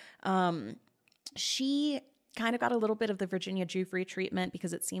woman. She kind of got a little bit of the Virginia Giuffre treatment,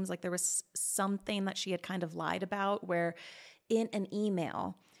 because it seems like there was something that she had kind of lied about, where in an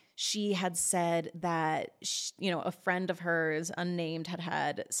email, she had said that, a friend of hers, unnamed,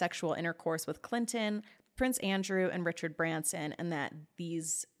 had sexual intercourse with Clinton, Prince Andrew, and Richard Branson, and that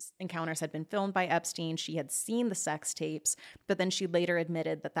these encounters had been filmed by Epstein. She had seen the sex tapes, but then she later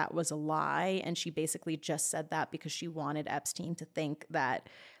admitted that that was a lie, and she basically just said that because she wanted Epstein to think that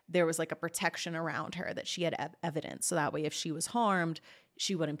there was like a protection around her, that she had evidence, so that way if she was harmed,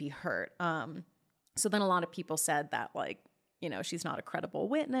 she wouldn't be hurt. So then a lot of people said that, like, she's not a credible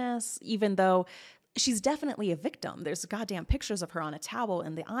witness, even though she's definitely a victim. There's goddamn pictures of her on a towel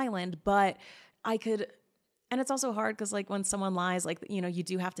in the island, but and it's also hard because, like, when someone lies, like, you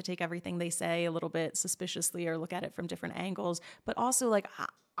do have to take everything they say a little bit suspiciously or look at it from different angles. But also, like,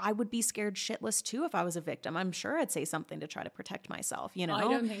 I would be scared shitless too if I was a victim. I'm sure I'd say something to try to protect myself, I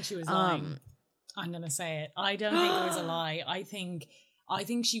don't think she was lying. I'm going to say it. I don't think it was a lie. I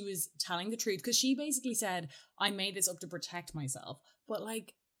think she was telling the truth, because she basically said, I made this up to protect myself. But,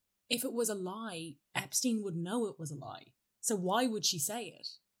 like, if it was a lie, Epstein would know it was a lie. So why would she say it?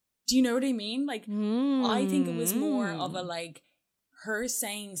 Do you know what I mean? Like, I think it was more of a, like, her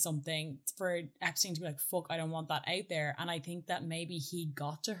saying something for Epstein to be like, fuck, I don't want that out there. And I think that maybe he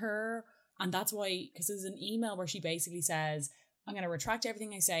got to her. And that's why, because there's an email where she basically says, I'm going to retract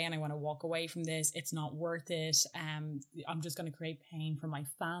everything I say and I want to walk away from this. It's not worth it. I'm just going to create pain for my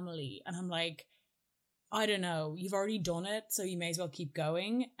family. And I'm like, I don't know. You've already done it, so you may as well keep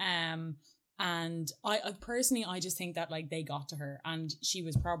going. And I personally, I just think that, like, they got to her and she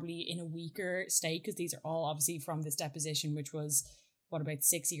was probably in a weaker state, because these are all obviously from this deposition, which was, about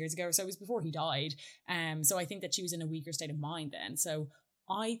 6 years ago? So it was before he died. So I think that she was in a weaker state of mind then. So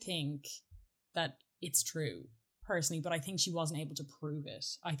I think that it's true, personally, but I think she wasn't able to prove it.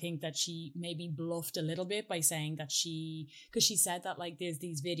 I think that she maybe bluffed a little bit by saying that because she said that, like, there's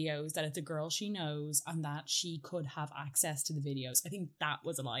these videos, that it's a girl she knows and that she could have access to the videos. I think that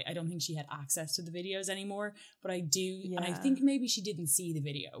was a lie. I don't think she had access to the videos anymore, but I do, and I think maybe she didn't see the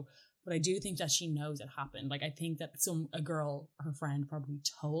video, but I do think that she knows it happened. Like, I think that a girl, her friend, probably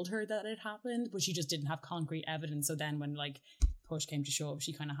told her that it happened, but she just didn't have concrete evidence. So then when, like, push came to shove,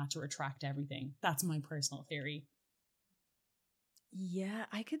 she kind of had to retract everything. That's my personal theory. Yeah,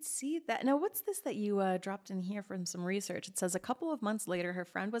 I could see that. Now, what's this that you dropped in here from some research? It says a couple of months later, her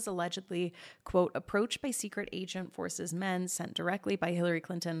friend was allegedly, quote, approached by secret agent forces men sent directly by Hillary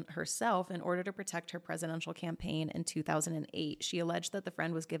Clinton herself in order to protect her presidential campaign in 2008. She alleged that the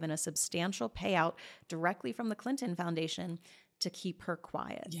friend was given a substantial payout directly from the Clinton Foundation to keep her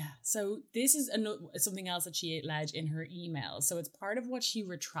quiet. Yeah. So this is something else that she alleged in her email. So it's part of what she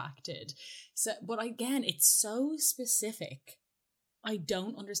retracted. So, but again, it's so specific. I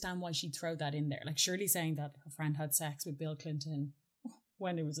don't understand why she'd throw that in there. Like, surely saying that her friend had sex with Bill Clinton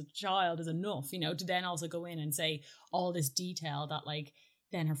when it was a child is enough, to then also go in and say all this detail that, like,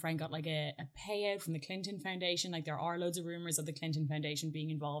 then her friend got like a payout from the Clinton Foundation. Like, there are loads of rumors of the Clinton Foundation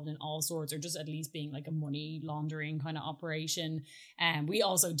being involved in all sorts, or just at least being like a money laundering kind of operation. And we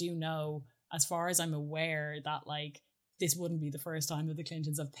also do know, as far as I'm aware, that like this wouldn't be the first time that the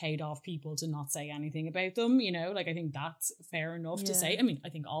Clintons have paid off people to not say anything about them, like I think that's fair enough to say. I mean, I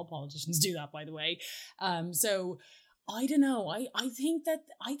think all politicians do that, by the way. So I don't know. I think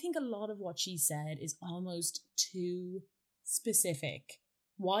a lot of what she said is almost too specific.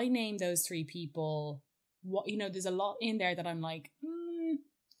 Why name those three people? What, there's a lot in there that I'm like,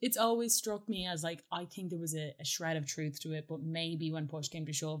 it's always struck me as like, I think there was a shred of truth to it, but maybe when push came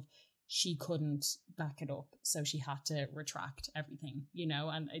to shove, she couldn't back it up, so she had to retract everything,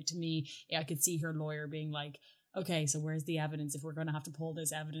 and to me, I could see her lawyer being like, okay, so where's the evidence if we're going to have to pull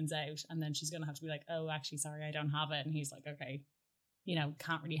this evidence out? And then she's going to have to be like, oh, actually, sorry, I don't have it. And he's like, okay,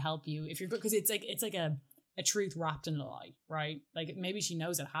 can't really help you if you're, because it's like a truth wrapped in a lie, right? Like, maybe she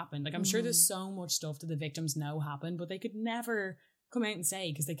knows it happened. Like, I'm sure there's so much stuff that the victims know happened, but they could never come out and say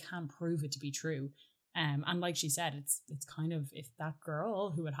because they can't prove it to be true. And like she said, it's kind of, if that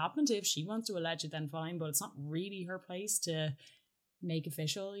girl who it happened to, if she wants to allege it, then fine, but it's not really her place to make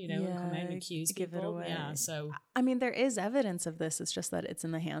official, and come out and accuse give people. It away. Yeah, so I mean, there is evidence of this. It's just that it's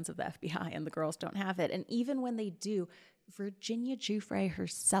in the hands of the FBI and the girls don't have it. And even when they do, Virginia Giuffre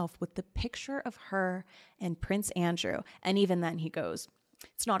herself with the picture of her and Prince Andrew, and even then he goes,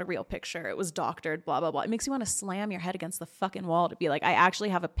 it's not a real picture. It was doctored, blah, blah, blah. It makes you want to slam your head against the fucking wall to be like, I actually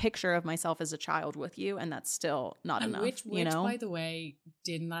have a picture of myself as a child with you, and that's still not enough. Which, by the way,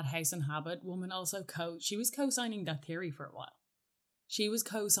 didn't that House and Habit woman also she was co-signing that theory for a while. She was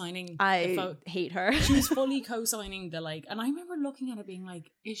co-signing. I hate her. She was fully co-signing the like, and I remember looking at it being like,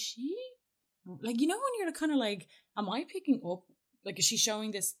 is she? Like, when you're kind of like, am I picking up? Like, is she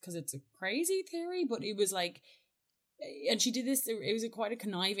showing this because it's a crazy theory? But it was like, and she did this, it was quite a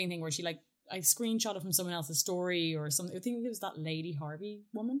conniving thing where she like, I screenshot it from someone else's story or something. I think it was that Lady Harvey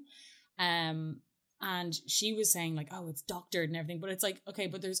woman. And she was saying like, oh, it's doctored and everything. But it's like, okay,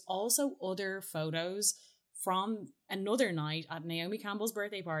 but there's also other photos from another night at Naomi Campbell's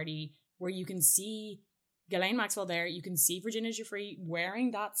birthday party where you can see Ghislaine Maxwell there. You can see Virginia Giuffre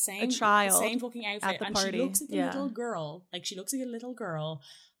wearing that same fucking outfit. At the and party. She looks like a little girl. Like, she looks like a little girl.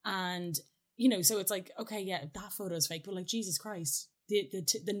 And so it's like, okay, yeah, that photo is fake, but like, Jesus Christ,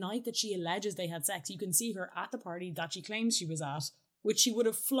 the night that she alleges they had sex, you can see her at the party that she claims she was at, which she would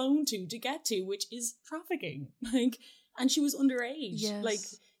have flown to get to, which is trafficking. Like, and she was underage. Yes. Like,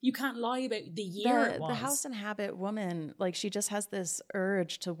 you can't lie about the year it was. The House and Habit woman, like, she just has this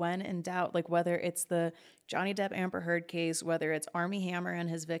urge to, when in doubt, like whether it's the Johnny Depp Amber Heard case, whether it's Armie Hammer and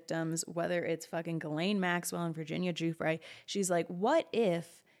his victims, whether it's fucking Ghislaine Maxwell and Virginia Giuffre, she's like, what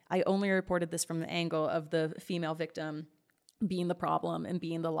if I only reported this from the angle of the female victim being the problem and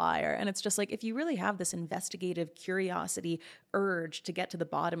being the liar? And it's just like, if you really have this investigative curiosity urge to get to the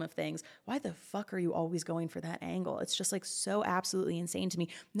bottom of things, why the fuck are you always going for that angle? It's just like so absolutely insane to me.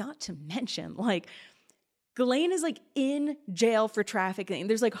 Not to mention, like, Ghislaine is like in jail for trafficking.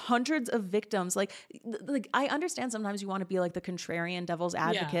 There's like hundreds of victims. Like I understand sometimes you want to be like the contrarian devil's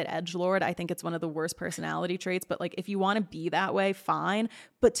advocate edgelord. I think it's one of the worst personality traits, but like, if you want to be that way, fine.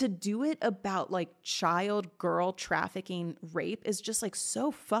 But to do it about like child girl trafficking rape is just like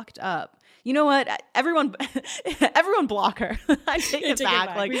so fucked up. You know what? Everyone block her. I take it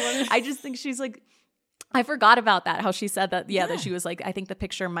back. Like, I just think she's like, I forgot about that, how she said that, that she was like, I think the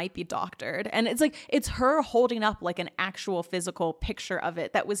picture might be doctored. And it's like, it's her holding up like an actual physical picture of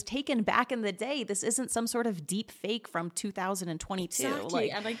it that was taken back in the day. This isn't some sort of deep fake from 2022.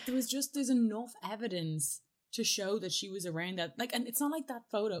 Exactly. And like, there's enough evidence to show that she was around that. Like, and it's not like that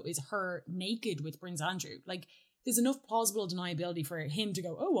photo is her naked with Prince Andrew. Like, there's enough plausible deniability for him to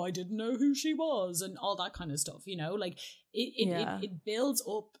go, oh, I didn't know who she was, and all that kind of stuff, like it builds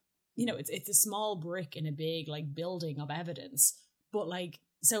up. It's a small brick in a big like building of evidence, but like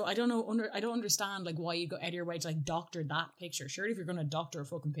So I don't know. I don't understand like why you go out of your way to like doctor that picture. Surely if you're going to doctor a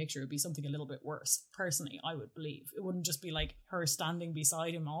fucking picture, it'd be something a little bit worse. Personally, I would believe it wouldn't just be like her standing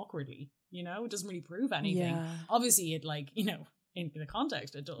beside him awkwardly. You know, it doesn't really prove anything. Yeah. Obviously, it like, you know, in the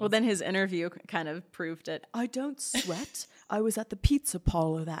context it does. Well, then his interview kind of proved it. I don't sweat. I was at the pizza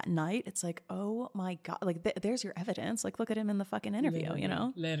parlor that night. It's like, oh my God. Like, there's your evidence. Like, look at him in the fucking interview, literally, you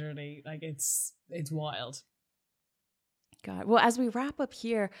know? Literally. Like, it's wild. God. Well, as we wrap up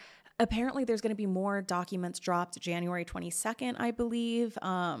here, apparently there's going to be more documents dropped January 22nd, I believe.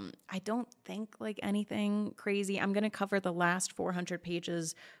 I don't think like anything crazy. I'm going to cover the last 400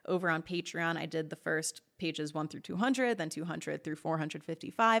 pages over on Patreon. I did the first pages 1 through 200, then 200 through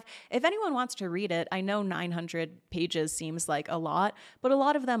 455. If anyone wants to read it, I know 900 pages seems like a lot, but a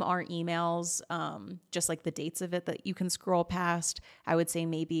lot of them are emails, just like the dates of it that you can scroll past. I would say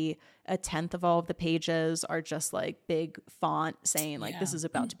maybe a tenth of all of the pages are just like big font saying like this is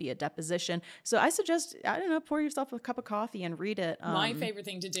about to be a deposition. So I suggest, I don't know, pour yourself a cup of coffee and read it. My favorite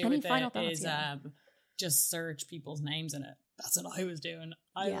thing to do with it is just search people's names in it. That's what I was doing.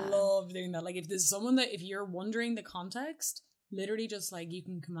 I love doing that. Like if there's someone that, if you're wondering the context, literally just like you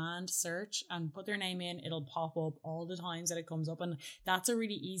can command search and put their name in, it'll pop up all the times that it comes up. And that's a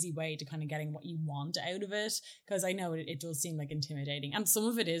really easy way to kind of getting what you want out of it. Because I know it does seem like intimidating. And some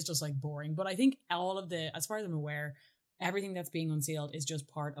of it is just like boring. But I think all of the, as far as I'm aware, everything that's being unsealed is just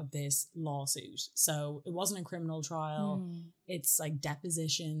part of this lawsuit. So it wasn't a criminal trial. It's like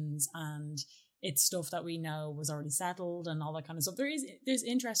depositions and it's stuff that we know was already settled and all that kind of stuff. There's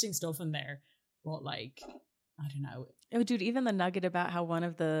interesting stuff in there, but like, I don't know. Oh, dude, even the nugget about how one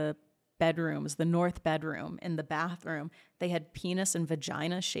of the bedrooms, the north bedroom in the bathroom, they had penis and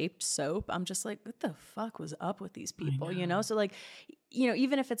vagina shaped soap. I'm just like, what the fuck was up with these people, you know? So like, you know,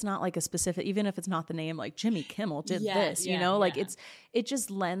 even if it's not like a specific, even if it's not the name like Jimmy Kimmel did this, you know, like it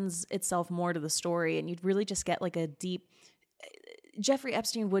just lends itself more to the story, and you'd really just get like a deep, Jeffrey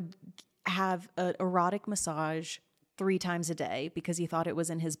Epstein would have an erotic massage 3 times a day because he thought it was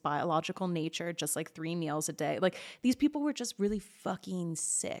in his biological nature, just like 3 meals a day. Like these people were just really fucking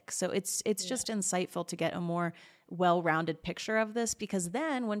sick. So it's just insightful to get a more well-rounded picture of this, because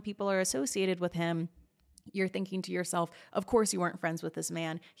then when people are associated with him, you're thinking to yourself, of course you weren't friends with this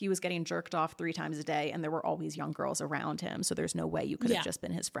man. He was getting jerked off 3 times a day and there were always young girls around him. So there's no way you could have just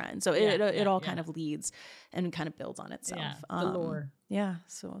been his friend. So it all kind of leads and kind of builds on itself. The lore. Yeah.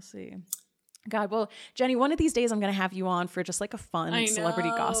 So we'll see. God, well, Jenny, one of these days I'm going to have you on for just like a fun celebrity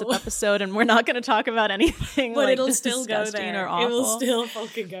gossip episode, and we're not going to talk about anything but like it'll still go there. Or awful. It will still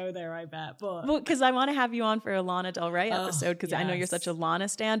fucking go there, I bet. But because I want to have you on for a Lana Del Rey episode, because I know you're such a Lana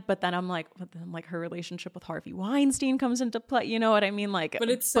stan, but then I'm like, her relationship with Harvey Weinstein comes into play. You know what I mean? Like,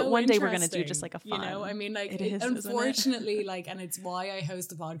 but it's so one day we're going to do just like a fun. You know, I mean, like, unfortunately, like, and it's why I host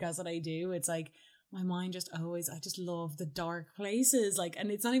the podcast that I do. It's like, my mind just always, I just love the dark places. Like,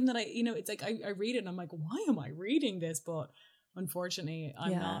 and it's not even that it's like, I read it and I'm like, why am I reading this? But unfortunately,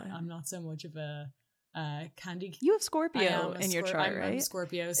 I'm not so much of a candy. You have Scorpio in your chart, right? I'm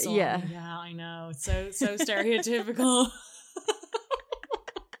Scorpio. So yeah, I know. It's so stereotypical.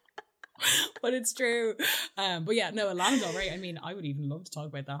 But it's true. But yeah, no, Lana Del Rey, I mean, I would even love to talk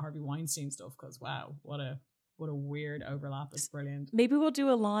about that Harvey Weinstein stuff, because wow, what a weird overlap. It's brilliant. Maybe we'll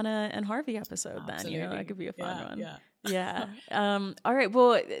do a Lana and Harvey episode. Absolutely. Then, that could be a fun one. Yeah. All right.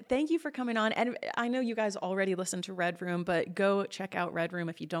 Well, thank you for coming on. And I know you guys already listened to Red Room, but go check out Red Room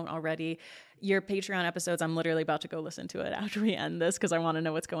if you don't already. Your Patreon episodes, I'm literally about to go listen to it after we end this, because I want to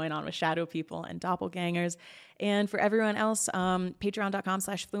know what's going on with shadow people and doppelgangers. And for everyone else,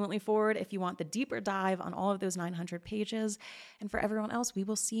 patreon.com/FluentlyForward if you want the deeper dive on all of those 900 pages. And for everyone else, we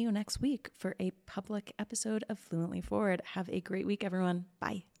will see you next week for a public episode of Fluently Forward. Have a great week, everyone.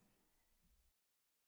 Bye.